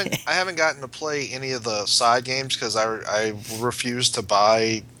 I haven't gotten to play any of the side games because I refuse to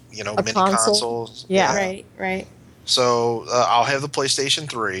buy mini console? consoles. Yeah. Right. So I'll have the PlayStation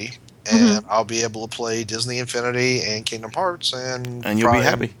 3, and I'll be able to play Disney Infinity and Kingdom Hearts and And you'll be probably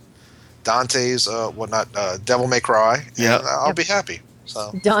happy. Dante's Devil May Cry. Yeah. And I'll Yep. be happy.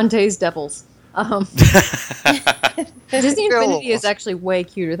 So Dante's Devils. Disney Yeah, Infinity is actually way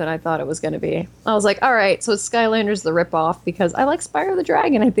cuter than I thought it was going to be. I was like, all right, so Skylanders the ripoff because I like Spyro the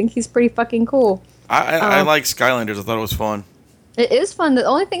Dragon. I think he's pretty fucking cool. I like Skylanders. I thought it was fun. It is fun. The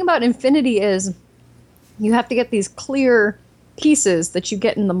only thing about Infinity is you have to get these clear pieces that you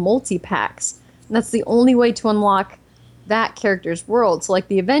get in the multi-packs. And that's the only way to unlock that character's world. So like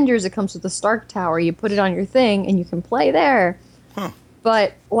the Avengers, it comes with the Stark Tower. You put it on your thing and you can play there. Huh.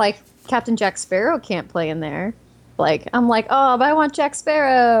 But like Captain Jack Sparrow can't play in there. Like I'm like, oh, but I want Jack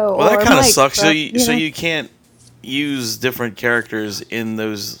Sparrow. Well, that or kind of Mike, sucks. So but, you can't use different characters in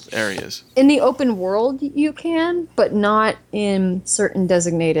those areas. in the open world you can, but not in certain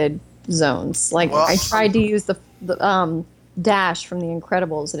designated zones. Like Well, I tried to use the Dash from The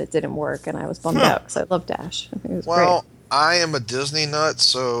Incredibles and it didn't work, and I was bummed out because I love Dash. I think it was well, I am a Disney nut,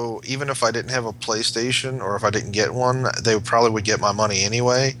 so even if I didn't have a PlayStation or if I didn't get one, they probably would get my money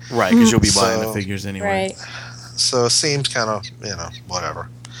anyway. Right, because you'll be buying the So- figures anyway. Right. So it seems kind of whatever.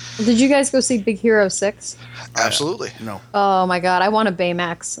 great. Did you guys go see Big Hero 6? Absolutely. No. Oh my god, I want a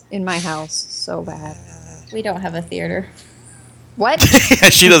Baymax in my house so bad. We don't have a theater. What?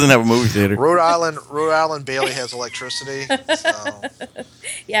 She doesn't have a movie theater. Rhode Island Bailey has electricity. So.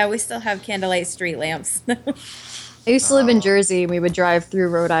 Yeah, we still have candlelight street lamps. I used to live in Jersey, and we would drive through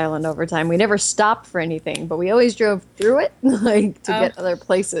Rhode Island over time. We never stopped for anything, but we always drove through it, like to get other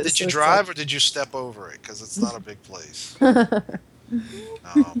places. Did you So drive or did you step over it? Because it's not a big place. Big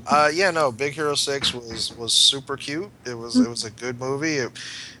Hero 6 was super cute. It was a good movie.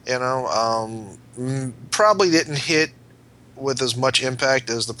 Probably didn't hit with as much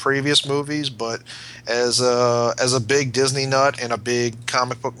impact as the previous movies, but as a big Disney nut and a big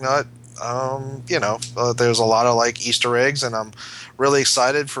comic book nut, there's a lot of like Easter eggs, and I'm really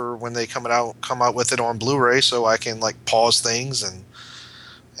excited for when they come out with it on Blu-ray, so I can like pause things and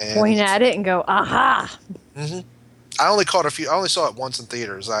point at it and go, aha. Mm-hmm. I only caught a few. I only saw it once in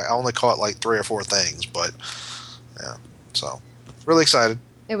theaters. I only caught like 3 or 4 things, but yeah. So really excited.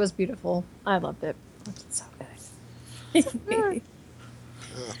 It was beautiful. I loved it. It's so good.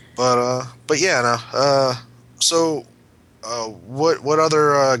 But yeah, no. So, what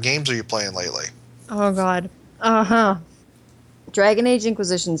other games are you playing lately? Oh God. Dragon Age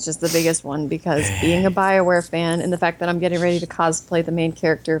Inquisition is just the biggest one because being a BioWare fan and the fact that I'm getting ready to cosplay the main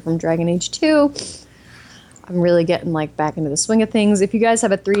character from Dragon Age 2, I'm really getting like back into the swing of things. If you guys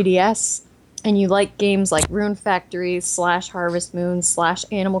have a 3DS and you like games like Rune Factory / Harvest Moon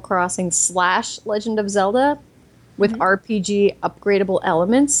 / Animal Crossing / Legend of Zelda with RPG upgradable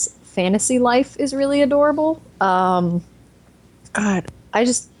elements, Fantasy Life is really adorable. God, I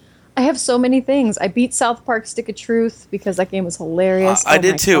have so many things. I beat South Park Stick of Truth because that game was hilarious. I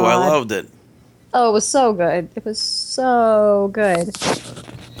did too. God. I loved it. Oh, it was so good. It was so good.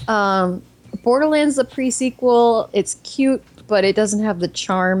 Borderlands, the pre-sequel, it's cute, but it doesn't have the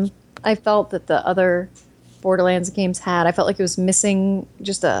charm I felt that the other Borderlands games had. I felt like it was missing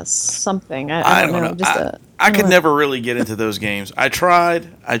just a something. I don't know. I could never really get into those games. I tried,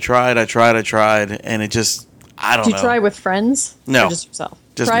 and it just, I don't know. Did you try with friends? No. Or just yourself?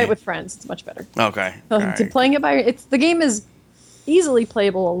 Just try me. it with friends. It's much better. Okay. Right. Playing it by the game is easily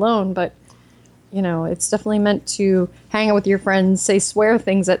playable alone, but it's definitely meant to hang out with your friends, say swear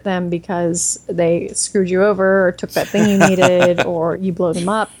things at them because they screwed you over or took that thing you needed or you blow them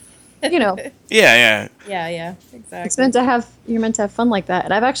up. Yeah. Yeah, exactly. You're meant to have fun like that.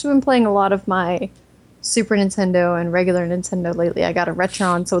 And I've actually been playing a lot of my Super Nintendo and regular Nintendo lately. I got a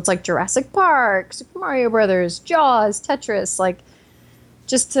Retron, so it's like Jurassic Park, Super Mario Brothers, Jaws, Tetris, like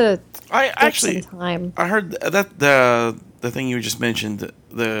just to some time. I heard that the thing you just mentioned,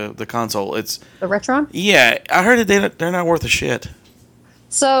 the console, it's the Retron? Yeah, I heard that they're not worth a shit.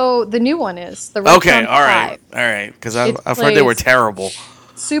 So the new one is the Retron. Okay, all right, because I've heard they were terrible.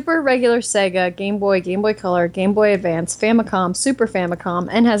 Super regular Sega, Game Boy, Game Boy Color, Game Boy Advance, Famicom, Super Famicom,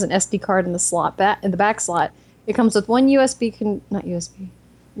 and has an SD card in the back slot. It comes with one one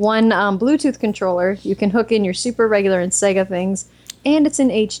Bluetooth controller. You can hook in your Super regular and Sega things, and it's in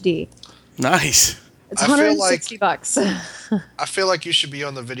HD. Nice. It's $160. I feel like you should be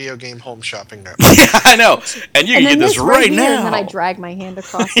on the video game home shopping network. Yeah, I know. And you can get this right now. And then I drag my hand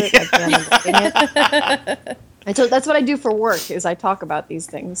across it. That's what I do for work, is I talk about these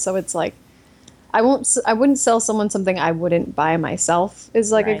things. So it's like, I wouldn't sell someone something I wouldn't buy myself,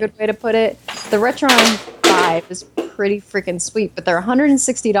 is like a good way to put it. The Retron 5 is pretty freaking sweet, but they're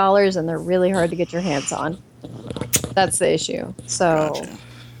 $160 and they're really hard to get your hands on. That's the issue. So, Gotcha.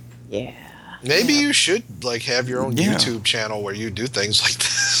 Yeah. Maybe you should like have your own YouTube channel where you do things like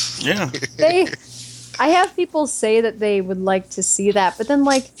this. Yeah. I have people say that they would like to see that, but then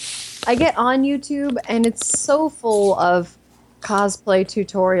like I get on YouTube and it's so full of cosplay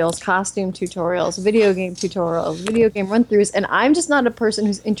tutorials, costume tutorials, video game run-throughs, and I'm just not a person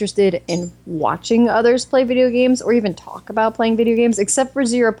who's interested in watching others play video games or even talk about playing video games, except for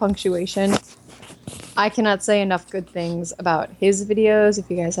Zero Punctuation. I cannot say enough good things about his videos. If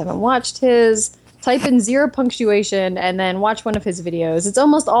you guys haven't watched his, type in Zero Punctuation and then watch one of his videos. It's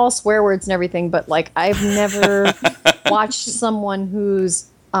almost all swear words and everything, but like I've never watched someone whose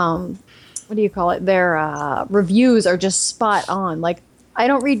their reviews are just spot on. Like I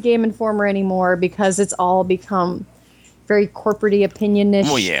don't read Game Informer anymore because it's all become very corporate-y, opinion-ish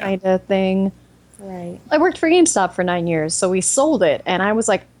kind of thing. Right. I worked for GameStop for 9 years, so we sold it, and I was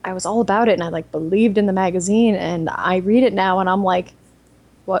all about it, and I like believed in the magazine, and I read it now, and I'm like,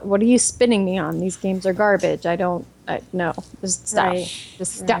 what are you spinning me on? These games are garbage. No, just stop. Right.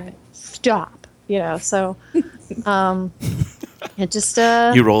 Just stop it. Stop. So, it just,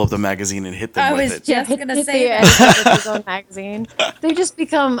 you roll up the magazine and hit them with it. I was just going to say that. With his own magazine. They just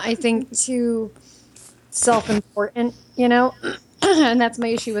become, I think, too self-important, and that's my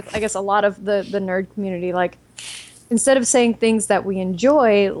issue with, I guess, a lot of the nerd community. Like, instead of saying things that we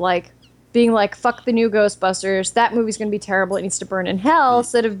enjoy, like being like, fuck the new Ghostbusters, that movie's going to be terrible, it needs to burn in hell,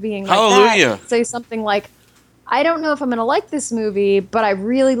 instead of being like Hallelujah. that, say something like, I don't know if I'm going to like this movie, but I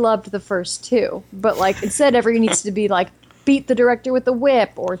really loved the first two. But, like, instead, everything needs to be, like, beat the director with the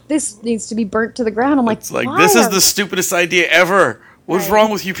whip, or this needs to be burnt to the ground. I'm like, It's like, this is the stupidest idea ever. What's wrong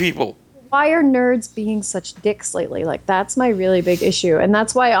with you people? Why are nerds being such dicks lately? Like, that's my really big issue. And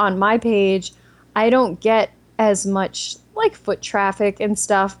that's why on my page, I don't get as much, like, foot traffic and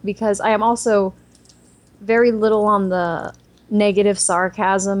stuff, because I am also very little on the negative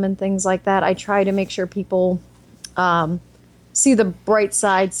sarcasm and things like that. I try to make sure people see the bright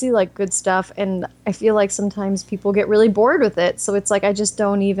side, see like good stuff, and I feel like sometimes people get really bored with it. So it's like I just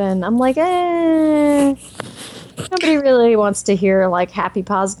don't even. I'm like, nobody really wants to hear like happy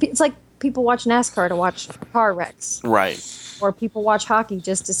positive. It's like people watch NASCAR to watch car wrecks, right? Or people watch hockey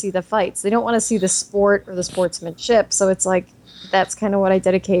just to see the fights. They don't want to see the sport or the sportsmanship. So it's like that's kind of what I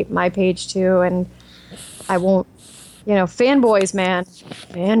dedicate my page to, and I won't. Fanboys, man.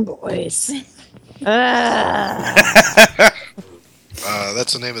 Fanboys.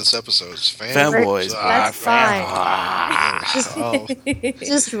 That's the name of this episode. Fanboys. That's fine.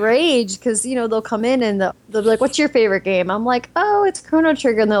 Just rage, because they'll come in and they'll be like, "What's your favorite game?" I'm like, "Oh, it's Chrono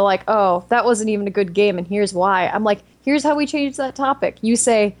Trigger," and they're like, "Oh, that wasn't even a good game, and here's why." I'm like, "Here's how we change that topic. You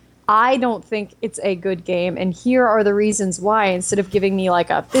say, I don't think it's a good game, and here are the reasons why," instead of giving me like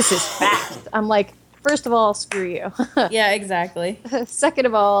this is fact. I'm like, first of all, screw you. Yeah, exactly. Second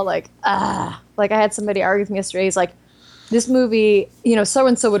of all, like I had somebody argue with me yesterday. He's like, this movie,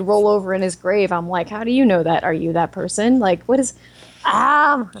 so-and-so would roll over in his grave. I'm like, how do you know that? Are you that person? Like, what is...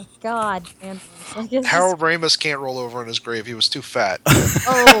 my God. Man. Harold Ramis can't roll over in his grave. He was too fat.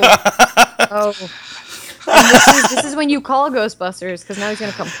 Oh. And this is when you call Ghostbusters, because now he's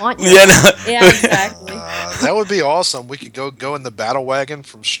going to come haunt you. Yeah, no. Yeah, exactly. That would be awesome. We could go in the battle wagon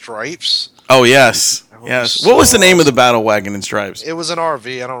from Stripes. Oh, yes. Yes. What was the name of the battle wagon in Stripes? It was an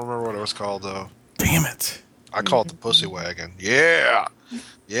RV. I don't remember what it was called, though. Damn it. I call it the Pussy Wagon. Yeah.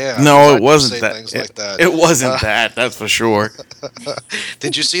 Yeah. No, it wasn't that. Things like that. It wasn't that, that's for sure.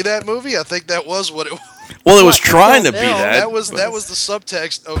 Did you see that movie? I think that was what it was. Well, it was trying to be that. That was the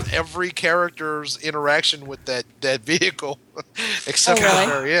subtext of every character's interaction with that vehicle, except for the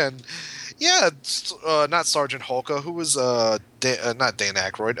very end. Yeah, not Sergeant Hulka. Who was not Dan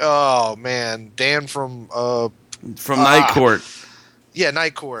Aykroyd? Oh man, Dan from Night Court. Yeah,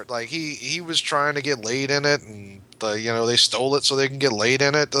 Night Court. Like he was trying to get laid in it, and they stole it so they can get laid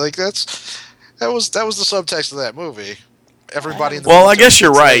in it. Like that was the subtext of that movie. Everybody. In the I guess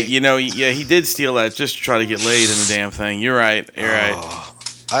you're right. Yeah, he did steal that just to try to get laid in the damn thing. You're right. You're right.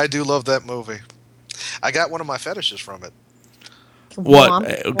 I do love that movie. I got one of my fetishes from it. What?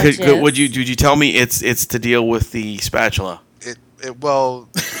 Did you tell me it's to deal with the spatula? Well,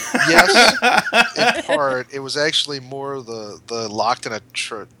 yes, in part. It was actually more the locked in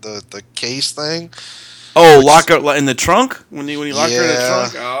the case thing. Oh, lock her in the trunk? When you lock her in the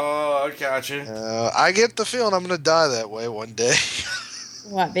trunk? Oh, I gotcha. I get the feeling I'm going to die that way one day.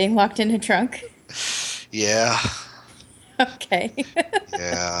 What, being locked in a trunk? Yeah. Okay.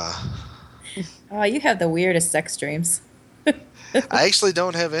 Yeah. Oh, you have the weirdest sex dreams. I actually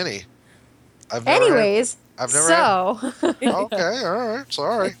don't have any. I've never Okay, all right.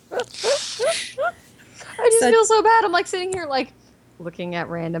 Sorry. I just feel so bad. I'm like sitting here like looking at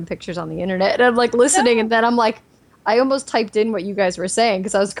random pictures on the internet, and I'm like listening, and then I'm like, I almost typed in what you guys were saying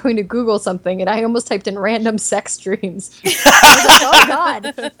because I was going to Google something, and I almost typed in random sex dreams. I was like, oh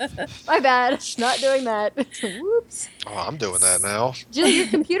God, my bad, not doing that. Whoops. Oh, I'm doing that now. Jill, your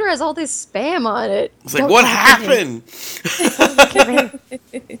computer has all this spam on it. It's like, what happened?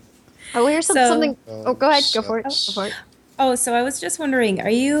 Oh, here's something. Oh, go ahead, go for it. Oh, so I was just wondering, are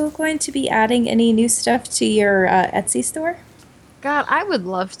you going to be adding any new stuff to your Etsy store? God, I would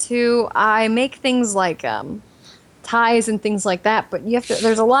love to. I make things like ties and things like that, but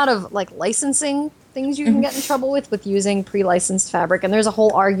there's a lot of like licensing things you can get in trouble with using pre-licensed fabric, and there's a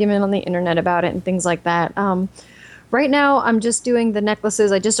whole argument on the internet about it and things like that. Right now, I'm just doing the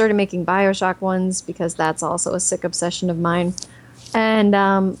necklaces. I just started making BioShock ones because that's also a sick obsession of mine. And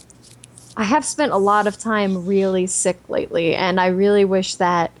I have spent a lot of time really sick lately, and I really wish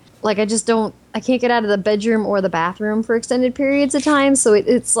that, like, I can't get out of the bedroom or the bathroom for extended periods of time, so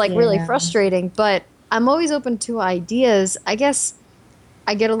it's like really frustrating, but I'm always open to ideas. I guess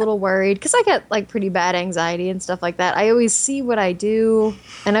I get a little worried because I get like pretty bad anxiety and stuff like that. I always see what I do,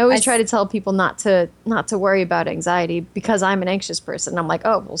 and I always try to tell people not to worry about anxiety because I'm an anxious person. I'm like,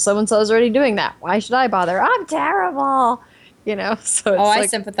 oh, well, so-and-so is already doing that. Why should I bother? I'm terrible. So it's I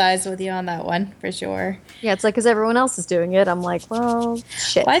sympathize with you on that one for sure. Yeah, it's like because everyone else is doing it. I'm like, well,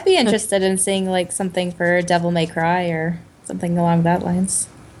 shit. Well, I'd be interested in seeing like something for Devil May Cry or something along that lines.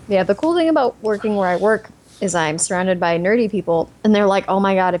 Yeah, the cool thing about working where I work, is I'm surrounded by nerdy people, and they're like, "Oh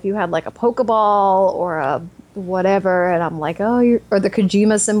my god, if you had like a Pokeball or a whatever," and I'm like, "Oh, or the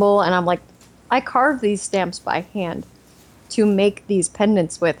Kojima symbol," and I'm like, "I carve these stamps by hand to make these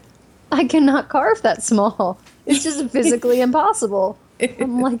pendants with. I cannot carve that small. It's just physically impossible."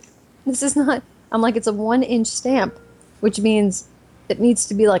 I'm like, "This is not." I'm like, "It's a 1-inch stamp, which means it needs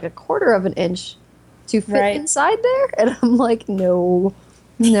to be like a quarter of an inch to fit inside there," and I'm like, "No."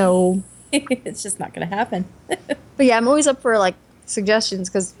 It's just not going to happen. But yeah, I'm always up for like suggestions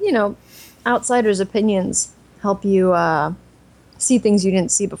because, outsiders' opinions help you see things you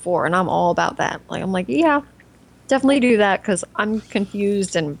didn't see before, and I'm all about that. Like, I'm like, yeah, definitely do that because I'm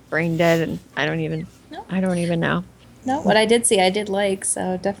confused and brain dead, and I don't even know. No, what I did see, I did like,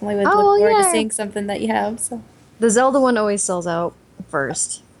 so definitely would look forward to seeing something that you have. So the Zelda one always sells out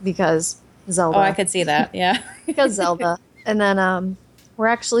first because Zelda. Oh, I could see that, yeah. Because Zelda, and then we're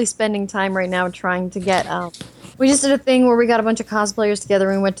actually spending time right now trying to get. We just did a thing where we got a bunch of cosplayers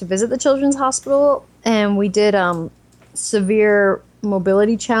together and we went to visit the Children's Hospital, and we did severe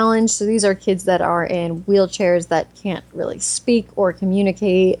mobility challenge. So these are kids that are in wheelchairs that can't really speak or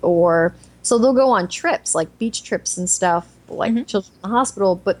communicate, or so they'll go on trips like beach trips and stuff, like children in the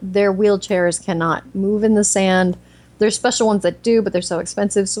hospital, but their wheelchairs cannot move in the sand. There's special ones that do, but they're so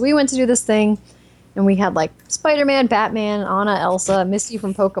expensive. So we went to do this thing. And we had like Spider-Man, Batman, Anna, Elsa, Misty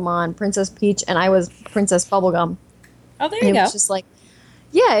from Pokemon, Princess Peach, and I was Princess Bubblegum. Oh, there you go. It was just like,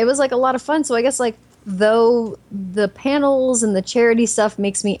 yeah, it was like a lot of fun. So I guess like though the panels and the charity stuff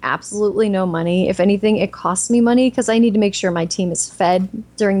makes me absolutely no money, if anything, it costs me money because I need to make sure my team is fed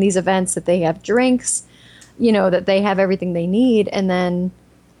during these events, that they have drinks, that they have everything they need. And then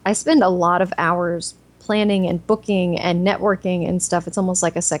I spend a lot of hours planning and booking and networking and stuff. It's almost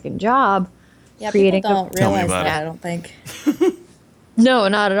like a second job. Yeah, people don't realize that, I don't think. No,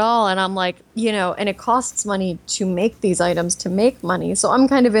 not at all. And I'm like, and it costs money to make these items, to make money. So I'm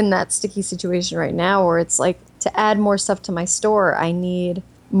kind of in that sticky situation right now where it's like, to add more stuff to my store, I need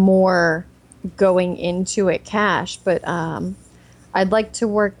more going into it cash. But I'd like to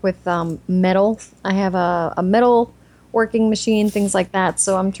work with metal. I have a metal working machine, things like that.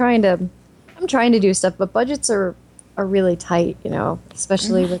 So I'm trying to do stuff, but budgets are really tight,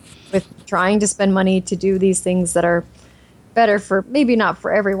 especially with trying to spend money to do these things that are better for, maybe not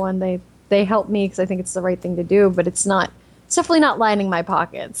for everyone. They help me because I think it's the right thing to do, but it's definitely not lining my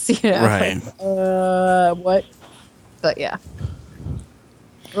pockets, Right. Like, what? But yeah.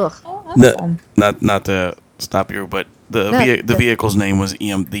 Ugh. Oh, awesome. Not to stop you, but the vehicle's name was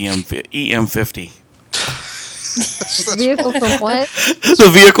EM50. The vehicle from what?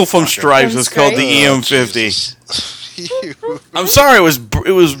 The vehicle from Stripes was called the EM50. I'm sorry, it was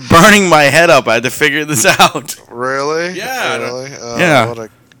burning my head up. I had to figure this out. Really? Yeah. Really? Yeah.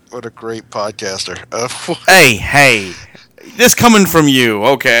 What a great podcaster. Hey, this coming from you,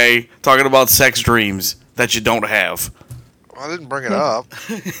 okay? Talking about sex dreams that you don't have. Well, I didn't bring it up.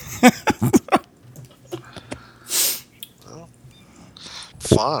 Well,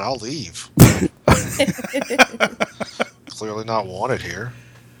 fine, I'll leave. Clearly not wanted here.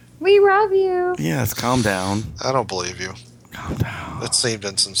 We love you. Yes, calm down. I don't believe you. Calm down. That seemed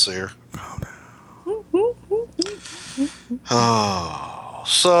insincere. Calm down. Oh,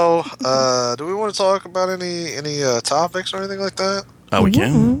 so do we want to talk about any topics or anything like that? Oh, we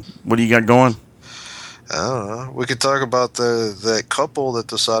can. What do you got going? I don't know. We could talk about that couple that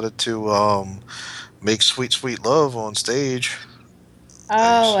decided to make sweet, sweet love on stage.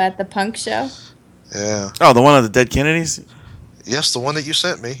 Oh, at the punk show? Yeah. Oh, the one of the dead Kennedys? Yes, the one that you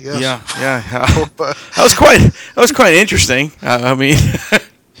sent me. Yes. Yeah. That was quite interesting. I mean,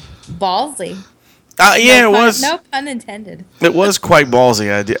 Ballsy. Yeah, it was. No pun intended. It was quite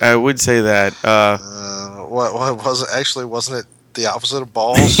ballsy. I would say that. What wasn't it the opposite of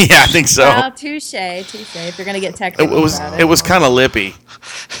balls? Yeah, I think so. Well, touche. If you're gonna get technical about it. It was kind of lippy.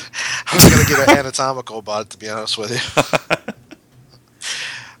 I was gonna get anatomical about it, to be honest with you.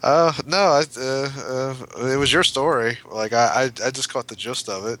 No, it was your story. Like I just caught the gist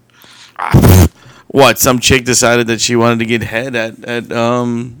of it. What? Some chick decided that she wanted to get head at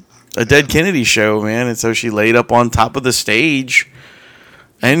a dead Kennedy show, man, and so she laid up on top of the stage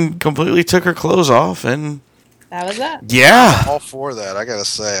and completely took her clothes off, and that was that. Yeah, all for that. I gotta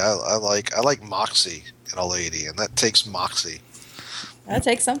say, I like moxie in a lady, and that takes moxie. That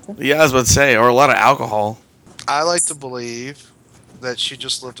takes something. Yeah, I was about to say, or a lot of alcohol. I like to believe that she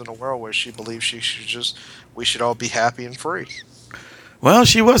just lived in a world where she believed we should all be happy and free. Well,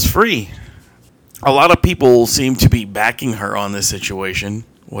 she was free. A lot of people seem to be backing her on this situation,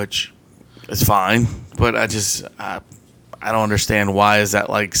 which is fine. But I don't understand, why is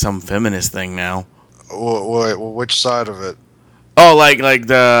that like some feminist thing now? Which side of it? Oh, like like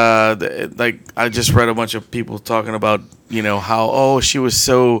I just read a bunch of people talking about how she was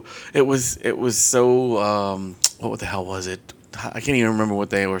so it was so what the hell was it? I can't even remember what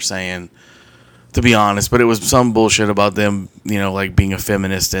they were saying, to be honest, but it was some bullshit about them like being a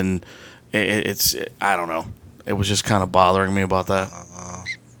feminist, and it's I don't know. It was just kind of bothering me about that.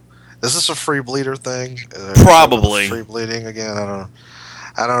 Is this a free bleeder thing? Probably. Free bleeding again? I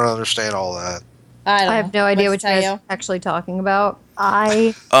don't understand all that. I have no idea what you guys are actually talking about.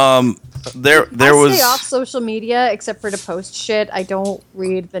 I there I was stay off social media except for to post shit. I don't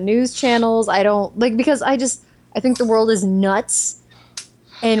read the news channels. I don't because I think the world is nuts.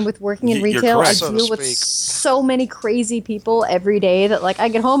 And with working in You're retail, I correct. So to deal with speak. so many crazy people every day that I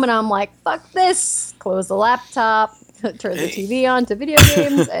get home and I'm like, fuck this, close the laptop, turn the TV on to video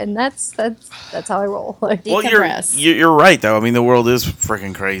games, and that's how I roll. Well, Decompress. you're right though. I mean, the world is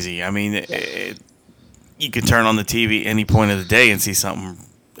freaking crazy. I mean, you could turn on the TV any point of the day and see something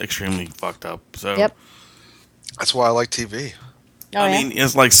extremely fucked up. So, Yep. That's why I like TV. Oh, I mean,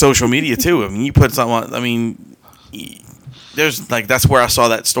 it's like social media too. I mean, you put something on. I mean, there's that's where I saw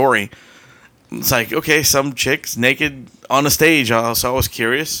that story. It's like, okay, some chick's naked on a stage. So I was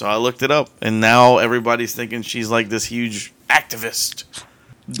curious, so I looked it up, and now everybody's thinking she's like this huge activist.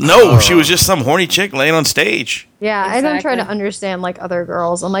 No, she was just some horny chick laying on stage. Yeah, I don't try to Exactly. understand other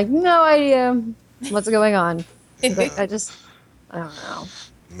girls. I'm like, no idea what's going on. But I don't know.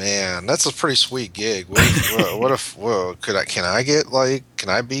 Man, that's a pretty sweet gig. What if can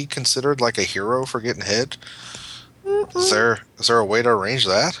I be considered like a hero for getting hit? Is there a way to arrange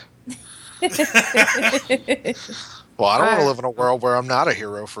that? Well, I don't want to live in a world where I'm not a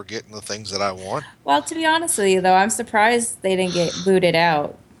hero for getting the things that I want. Well, to be honest with you, though, I'm surprised they didn't get booted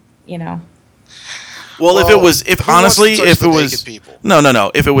out. Well, if Well, it was, who wants to touch if the it naked was, people?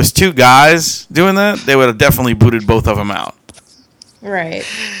 no, if it was two guys doing that, they would have definitely booted both of them out. Right.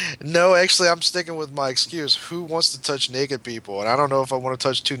 No, actually, I'm sticking with my excuse. Who wants to touch naked people? And I don't know if I want to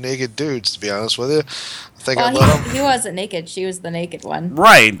touch two naked dudes, to be honest with you. I think I'd let them. He wasn't naked. She was the naked one.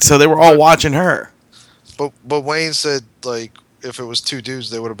 Right. So they were all watching her. But Wayne said, if it was two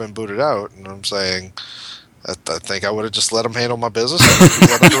dudes, they would have been booted out. And I'm saying, I think I would have just let them handle my business and move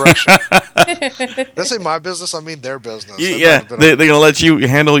the other direction. Did I say my business? I mean their business. They're gonna let you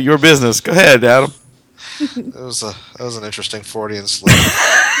handle your business. Go ahead, Adam. That was an interesting Freudian slip.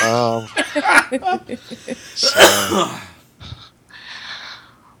 Well,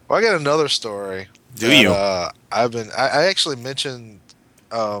 I got another story. Do you? I actually mentioned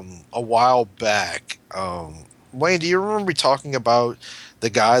a while back. Wayne, do you remember me talking about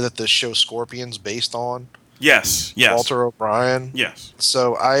the guy that the show Scorpion's based on? Yes. Walter O'Brien. Yes.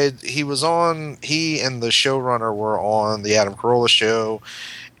 So he and the showrunner were on the Adam Carolla show,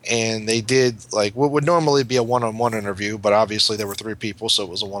 and they did what would normally be a one-on-one interview, but obviously there were three people, so it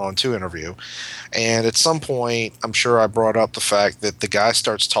was a one-on-two interview. And at some point, I'm sure I brought up the fact that the guy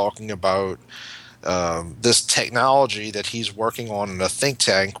starts talking about this technology that he's working on in a think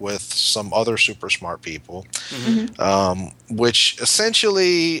tank with some other super smart people, which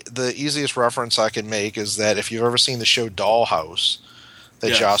essentially the easiest reference I can make is that if you've ever seen the show Dollhouse that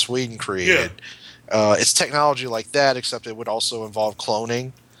Yes. Joss Whedon created, it's technology like that, except it would also involve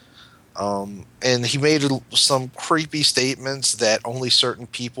cloning. And he made some creepy statements that only certain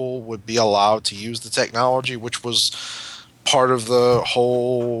people would be allowed to use the technology, which was part of the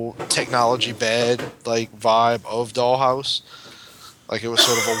whole technology bad vibe of Dollhouse. It was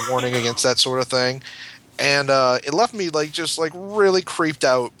sort of a warning against that sort of thing. And it left me just really creeped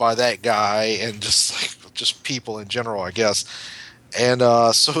out by that guy and just people in general, I guess. And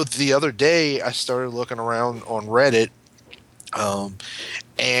so the other day I started looking around on Reddit, and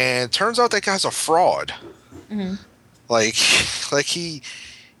it turns out that guy's a fraud. Mm-hmm.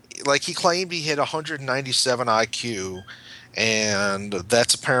 He claimed he had 197 IQ, and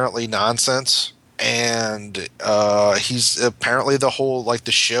that's apparently nonsense. And he's apparently the whole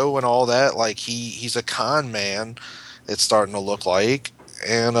the show and all that. He's a con man. It's starting to look like.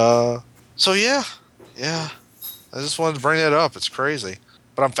 And so yeah. I just wanted to bring that up. It's crazy,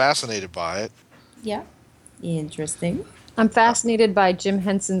 but I'm fascinated by it. Yeah. Interesting. I'm fascinated by Jim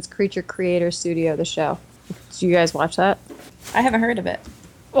Henson's Creature Creator Studio, the show. Do you guys watch that? I haven't heard of it.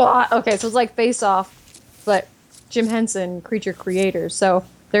 Well, okay, so it's like Face Off, but Jim Henson, Creature Creator. So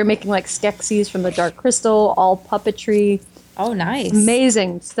they're making Skeksis from the Dark Crystal, all puppetry. Oh, nice.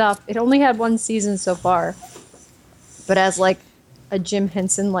 Amazing stuff. It only had one season so far. But as a Jim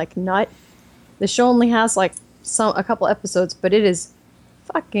Henson nut, the show only has a couple episodes, but it is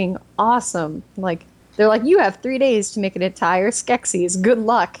fucking awesome. They're like, you have 3 days to make an entire Skeksis. Good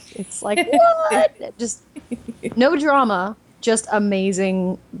luck. It's like, what? Just no drama, just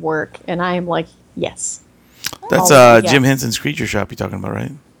amazing work. And I am like, yes. That's yeah. Jim Henson's Creature Shop you're talking about,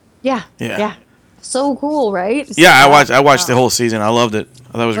 right? Yeah. Yeah. So cool, right? Yeah, I watched the whole season. I loved it.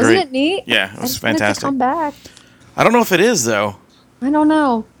 I thought it was Wasn't great. it neat? Yeah, it was I wanted to fantastic. come back. I don't know if it is though. I don't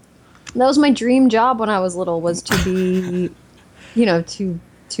know. That was my dream job when I was little, was to be,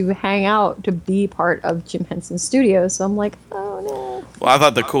 to hang out, to be part of Jim Henson's studio. So I'm like, oh no. Well, I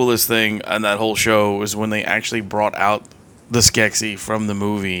thought the coolest thing on that whole show was when they actually brought out the Skeksis from the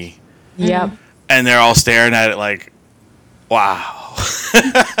movie. Yep. And they're all staring at it like, wow.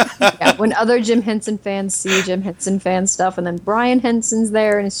 Yeah, when other Jim Henson fans see Jim Henson fan stuff, and then Brian Henson's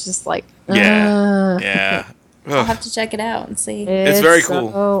there, and it's just like, Yeah. I'll Ugh. have to check it out and see. It's very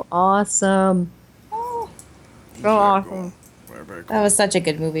cool. So awesome. Oh, So awesome. Very, very cool. that was such a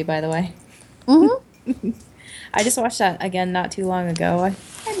good movie, by the way. Mm-hmm. I just watched that again not too long ago.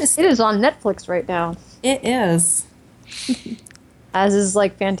 I missed It it. is on Netflix right now. It is. As is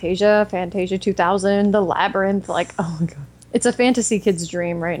like Fantasia 2000, The Labyrinth. Like, oh my god. It's a fantasy kid's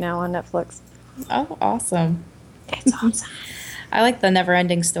dream right now on Netflix. Oh, awesome. It's awesome. I like the Never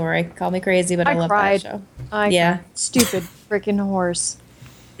Ending Story. Call me crazy, but I love cried. that show. Yeah. Stupid freaking horse.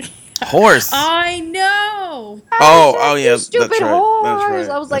 Horse. I know. Oh, yeah. You stupid That's right. horse. That's right.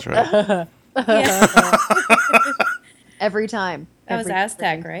 I was like, That's Yeah. every time. That was Every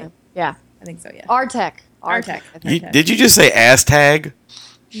Aztec, freaking right? time. Yeah. I think so, yeah. Artec. Artec. Did you just say ass tag?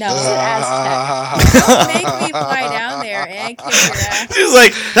 No. Aztec. Make me fly down there and kick your ass. She's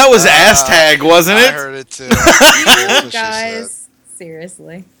like, that was ass tag, wasn't I it? heard it too. You guys,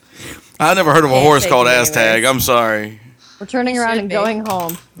 seriously. I never heard of a Can't horse take called it ass tag. anyways. I'm sorry. We're turning You around should and be. going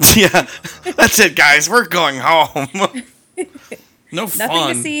home. Yeah, that's it, guys. We're going home. No Nothing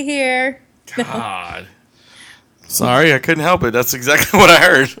fun. to see here. God. Sorry, I couldn't help it. That's exactly what I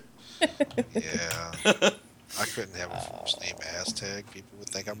heard. Yeah. I couldn't have a first name Aztec. People would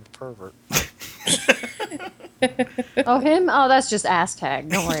think I'm a pervert. Oh, him? Oh, that's just Aztec.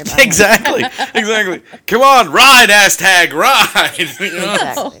 Don't worry about it. Exactly. Exactly. Come on, ride, ass tag, ride. You know?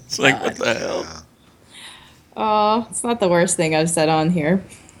 Exactly. It's like, what the hell? Yeah. Oh, it's not the worst thing I've said on here.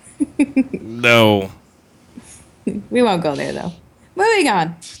 No. We won't go there, though. Moving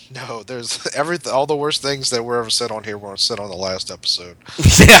on. No, there's all the worst things that were ever said on here were said on the last episode.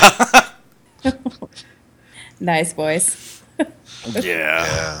 Yeah. Nice, boys. Yeah.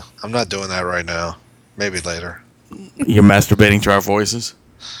 Yeah, I'm not doing that right now. Maybe later. You're masturbating to our voices?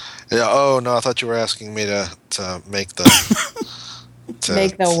 Yeah. Oh no, I thought you were asking me to make the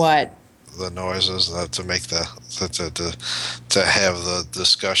Make the what? the noises to make the to have the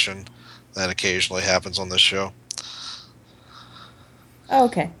discussion that occasionally happens on this show. Oh,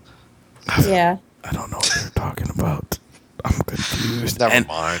 okay. Yeah. I don't know what you're talking about. I'm confused. Never And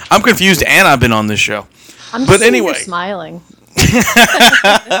mind. I'm confused, and I've been on this show. I'm But just sitting anyway. here smiling.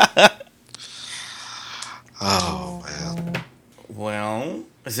 Oh man. Well,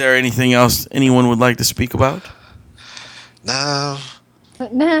 is there anything else anyone would like to speak about? No.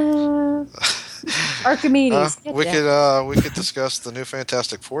 But no. Archimedes. get We down. could discuss the new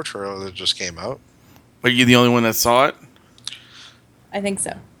Fantastic Four trailer that just came out. Are you the only one that saw it? I think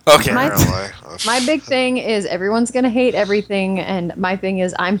so. Okay. My- Apparently. My big thing is everyone's going to hate everything, and my thing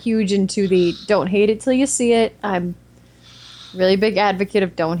is I'm huge into the don't hate it till you see it. I'm really big advocate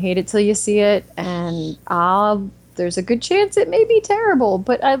of don't hate it till you see it, and there's a good chance it may be terrible,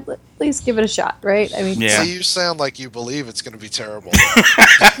 but I'd at least give it a shot, right? I mean, Yeah. So you sound like you believe it's going to be terrible.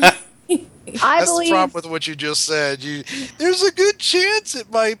 I That's the believe problem with what you just said. There's a good chance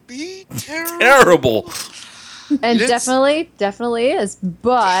it might be terrible. Terrible. and It is. definitely is,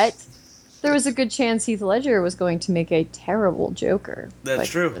 but there was a good chance Heath Ledger was going to make a terrible Joker. That's but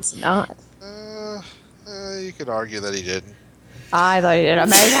true. He was not. You could argue that he didn't. I thought he did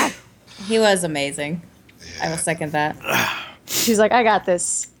amazing. He was amazing. I will Yeah. second that. She's like, I got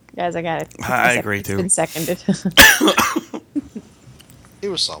this, guys. I got it. I agree, It's too. been seconded. He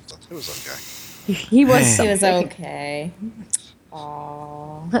was something. It was okay. he was. He was something. okay.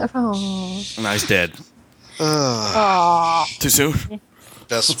 Aww. Aw. No, he's dead. Uh, Aw. Too soon?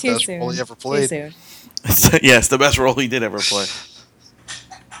 best Too best soon. role he ever Too played. soon. Yes, the best role he did ever play.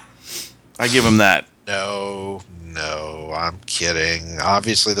 I give him that. No, I'm kidding.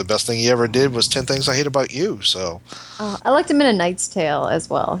 Obviously, the best thing he ever did was 10 Things I Hate About You. So I liked him in A Knight's Tale as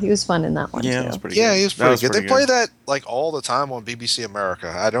well. He was fun in that one Yeah, too. that was pretty yeah, good. he was That pretty good. They play that like all the time on BBC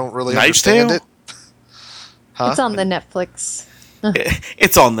America. I don't really Knight's understand Tale? it. Huh? It's on the Netflix.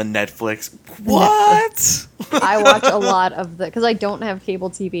 It's on the Netflix. What? I watch a lot of because I don't have cable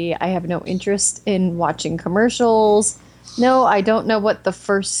TV. I have no interest in watching commercials. No, I don't know what the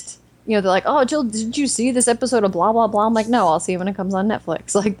first. They're like, "Oh, Jill, did you see this episode of blah blah blah?" I'm like, "No, I'll see it when it comes on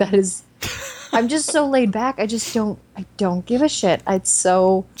Netflix." Like that is. I'm just so laid back. I don't give a shit.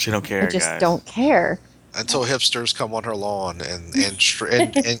 She don't care. I just guys. don't care. Until hipsters come on her lawn and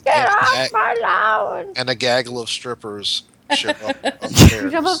Get off my lawn! and a gaggle of strippers show up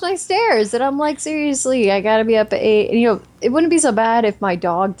upstairs. Jump up my stairs, and I'm like, seriously, I gotta be up at 8. And it wouldn't be so bad if my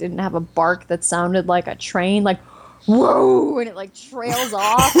dog didn't have a bark that sounded like a train, like whoa, and it like trails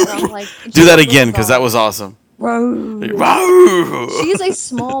off. And I'm like, do that again because that was awesome. Whoa. Whoa. She is a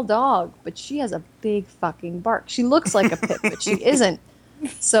small dog, but she has a big fucking bark. She looks like a pit, but she isn't.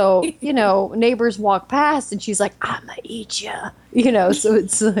 So, neighbors walk past and she's like, I'm gonna eat ya. So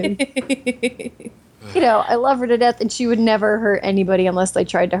it's like, I love her to death and she would never hurt anybody unless they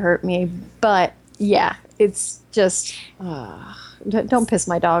tried to hurt me. But yeah, it's just, don't piss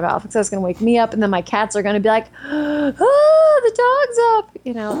my dog off because that's gonna wake me up and then my cats are gonna be like, the dog's up.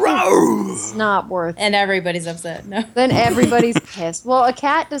 It's not worth it. And everybody's upset. No. Then everybody's pissed. Well, a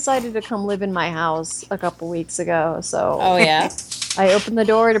cat decided to come live in my house a couple weeks ago, so. Oh, yeah? I opened the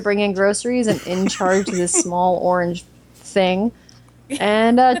door to bring in groceries and in charge this small orange thing.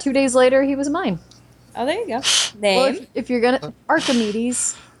 And 2 days later, he was mine. Oh, there you go. Well, Name? if you're going to...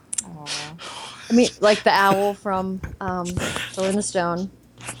 Archimedes. Aw. I mean, like the owl from Sword in the Stone.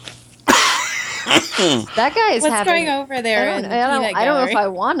 That guy is What's having... going over there? I don't know if I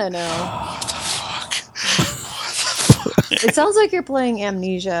want to know. It sounds like you're playing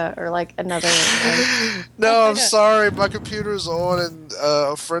Amnesia or like another. No, I'm sorry. My computer's on, and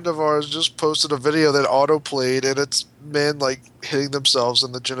a friend of ours just posted a video that autoplayed, and it's men like hitting themselves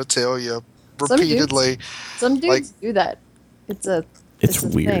in the genitalia repeatedly. Some dudes do that. It's a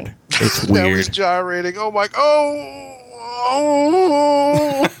weird. thing. It's Now he's weird. gyrating. Oh my!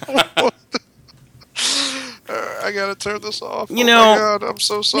 I gotta turn this off. You oh know- my God, I'm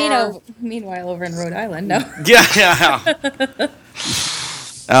so sorry. Meanwhile, over in Rhode Island, no. Yeah.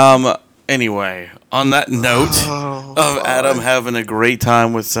 Anyway, on that note of Adam having a great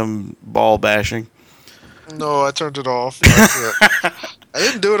time with some ball bashing. No, I turned it off. I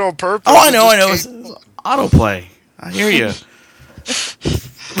didn't do it on purpose. Oh, I know. It It's autoplay. I hear you.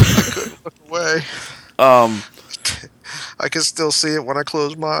 look away. I can still see it when I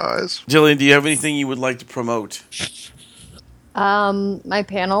close my eyes. Jillian, do you have anything you would like to promote? My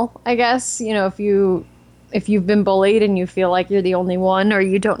panel, I guess. If you've been bullied and you feel like you're the only one, or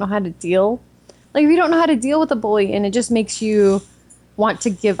you don't know how to deal, like if you don't know how to deal with a bully, and it just makes you want to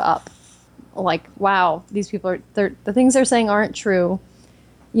give up. Like, wow, these people the things they're saying aren't true.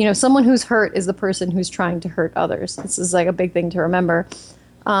 Someone who's hurt is the person who's trying to hurt others. This is like a big thing to remember.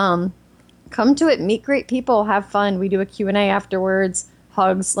 Come to it, meet great people, have fun. We do a Q&A afterwards,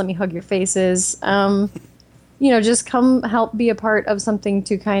 hugs, let me hug your faces. Just come help be a part of something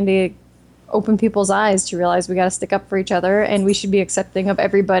to kind of open people's eyes to realize we got to stick up for each other and we should be accepting of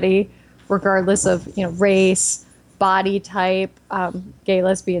everybody, regardless of, race, body type, gay,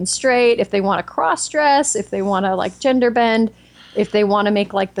 lesbian, straight, if they want to cross-dress, if they want to like gender bend, if they want to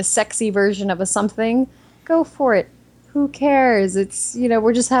make like the sexy version of a something, go for it. Who cares? It's,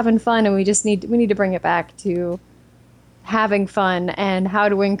 we're just having fun and we need to bring it back to having fun and how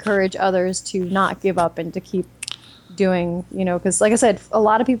to encourage others to not give up and to keep doing, because like I said, a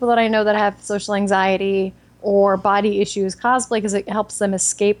lot of people that I know that have social anxiety or body issues cosplay because it helps them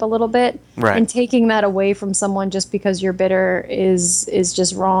escape a little bit. Right. And taking that away from someone just because you're bitter is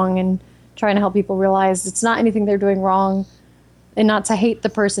just wrong, and trying to help people realize it's not anything they're doing wrong. And not to hate the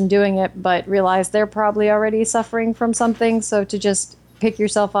person doing it, but realize they're probably already suffering from something. So to just pick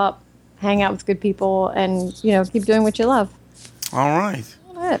yourself up, hang out with good people, and keep doing what you love. All right.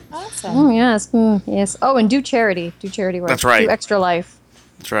 Awesome. Oh yes, yes. Oh, and do charity. Do charity work. That's right. Do Extra Life.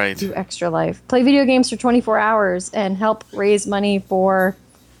 That's right. Do Extra Life. Play video games for 24 hours and help raise money for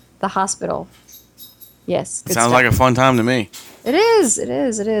the hospital. Yes. Good Sounds stuff. like a fun time to me. It is. It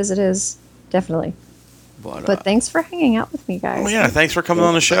is. It is. It is. Definitely. But thanks for hanging out with me, guys. Oh yeah, thanks for coming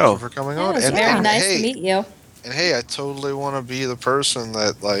on the show. Thank you for coming Yeah, on. it was very nice to meet you. And hey, I totally want to be the person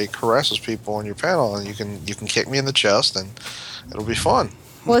that like harasses people on your panel, and you can kick me in the chest, and it'll be fun.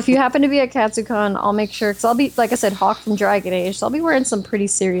 Well, if you happen to be at Katsucon, I'll make sure, because I'll be, like I said, Hawk from Dragon Age, so I'll be wearing some pretty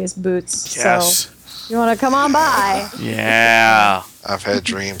serious boots. Yes. So you want to come on by? Yeah. I've had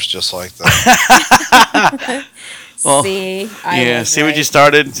dreams just like that. Well, See? Yeah. was See what right. you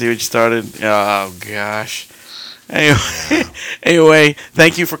started. See what you started. Oh gosh. Anyway,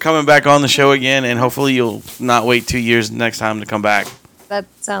 thank you for coming back on the show again, and hopefully you'll not wait 2 years next time to come back. That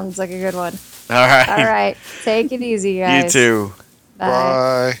sounds like a good one. All right. All right. Take it easy, guys. You too.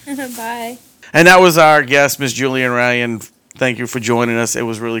 Bye. Bye. And that was our guest, Miss Jillian Ryan. Thank you for joining us. It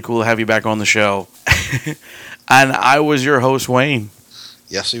was really cool to have you back on the show. And I was your host, Wayne.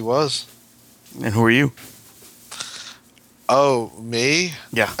 Yes, he was. And who are you? Oh, me?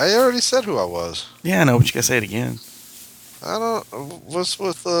 Yeah. I already said who I was. Yeah, I know, but you gotta say it again. I don't. What's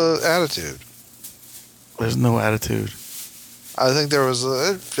with the attitude? There's no attitude. I think there was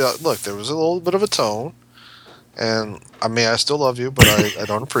there was a little bit of a tone, and I mean, I still love you, but I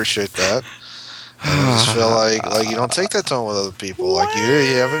don't appreciate that. And I just feel like you don't take that tone with other people. Like you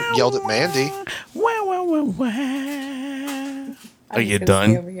haven't yelled at Mandy. Are you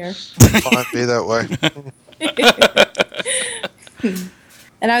done? Over here. Fine, be that way.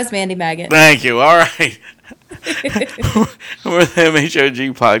 And I was Mandy Maggot. Thank you. All right. We're the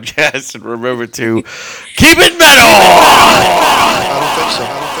MHOG podcast, and remember to keep it metal. I don't think so.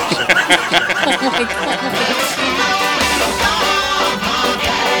 Oh my God.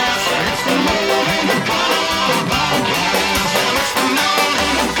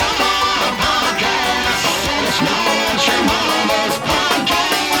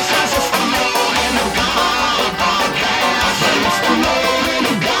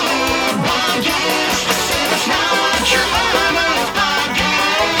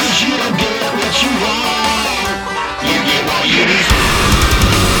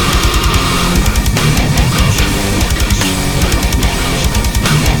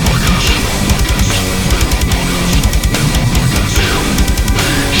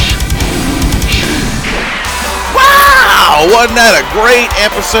 Wasn't that a great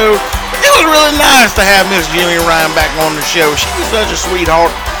episode? It was really nice to have Miss Jillian Ryan back on the show. She was such a sweetheart.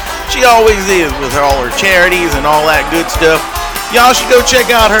 She always is with all her charities and all that good stuff. Y'all should go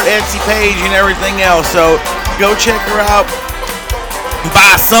check out her Etsy page and everything else. So go check her out,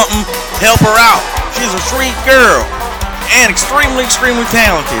 buy something, help her out. She's a sweet girl and extremely, extremely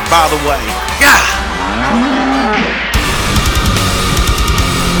talented, by the way. God.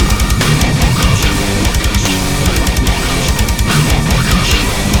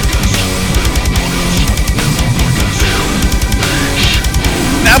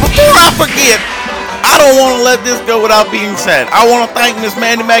 Now, before I forget, I don't want to let this go without being said. I want to thank Miss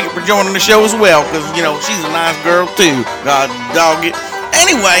Mandy Maggot for joining the show as well, because, you know, she's a nice girl, too. God dog it.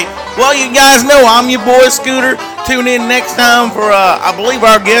 Anyway, well, you guys know I'm your boy, Scooter. Tune in next time for, I believe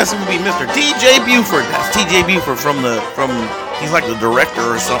our guest will be Mr. T.J. Buford. That's T.J. Buford he's like the director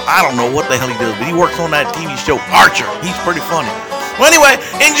or something. I don't know what the hell he does, but he works on that TV show, Archer. He's pretty funny. Well, anyway,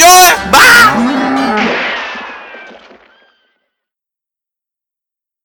 enjoy. Bye.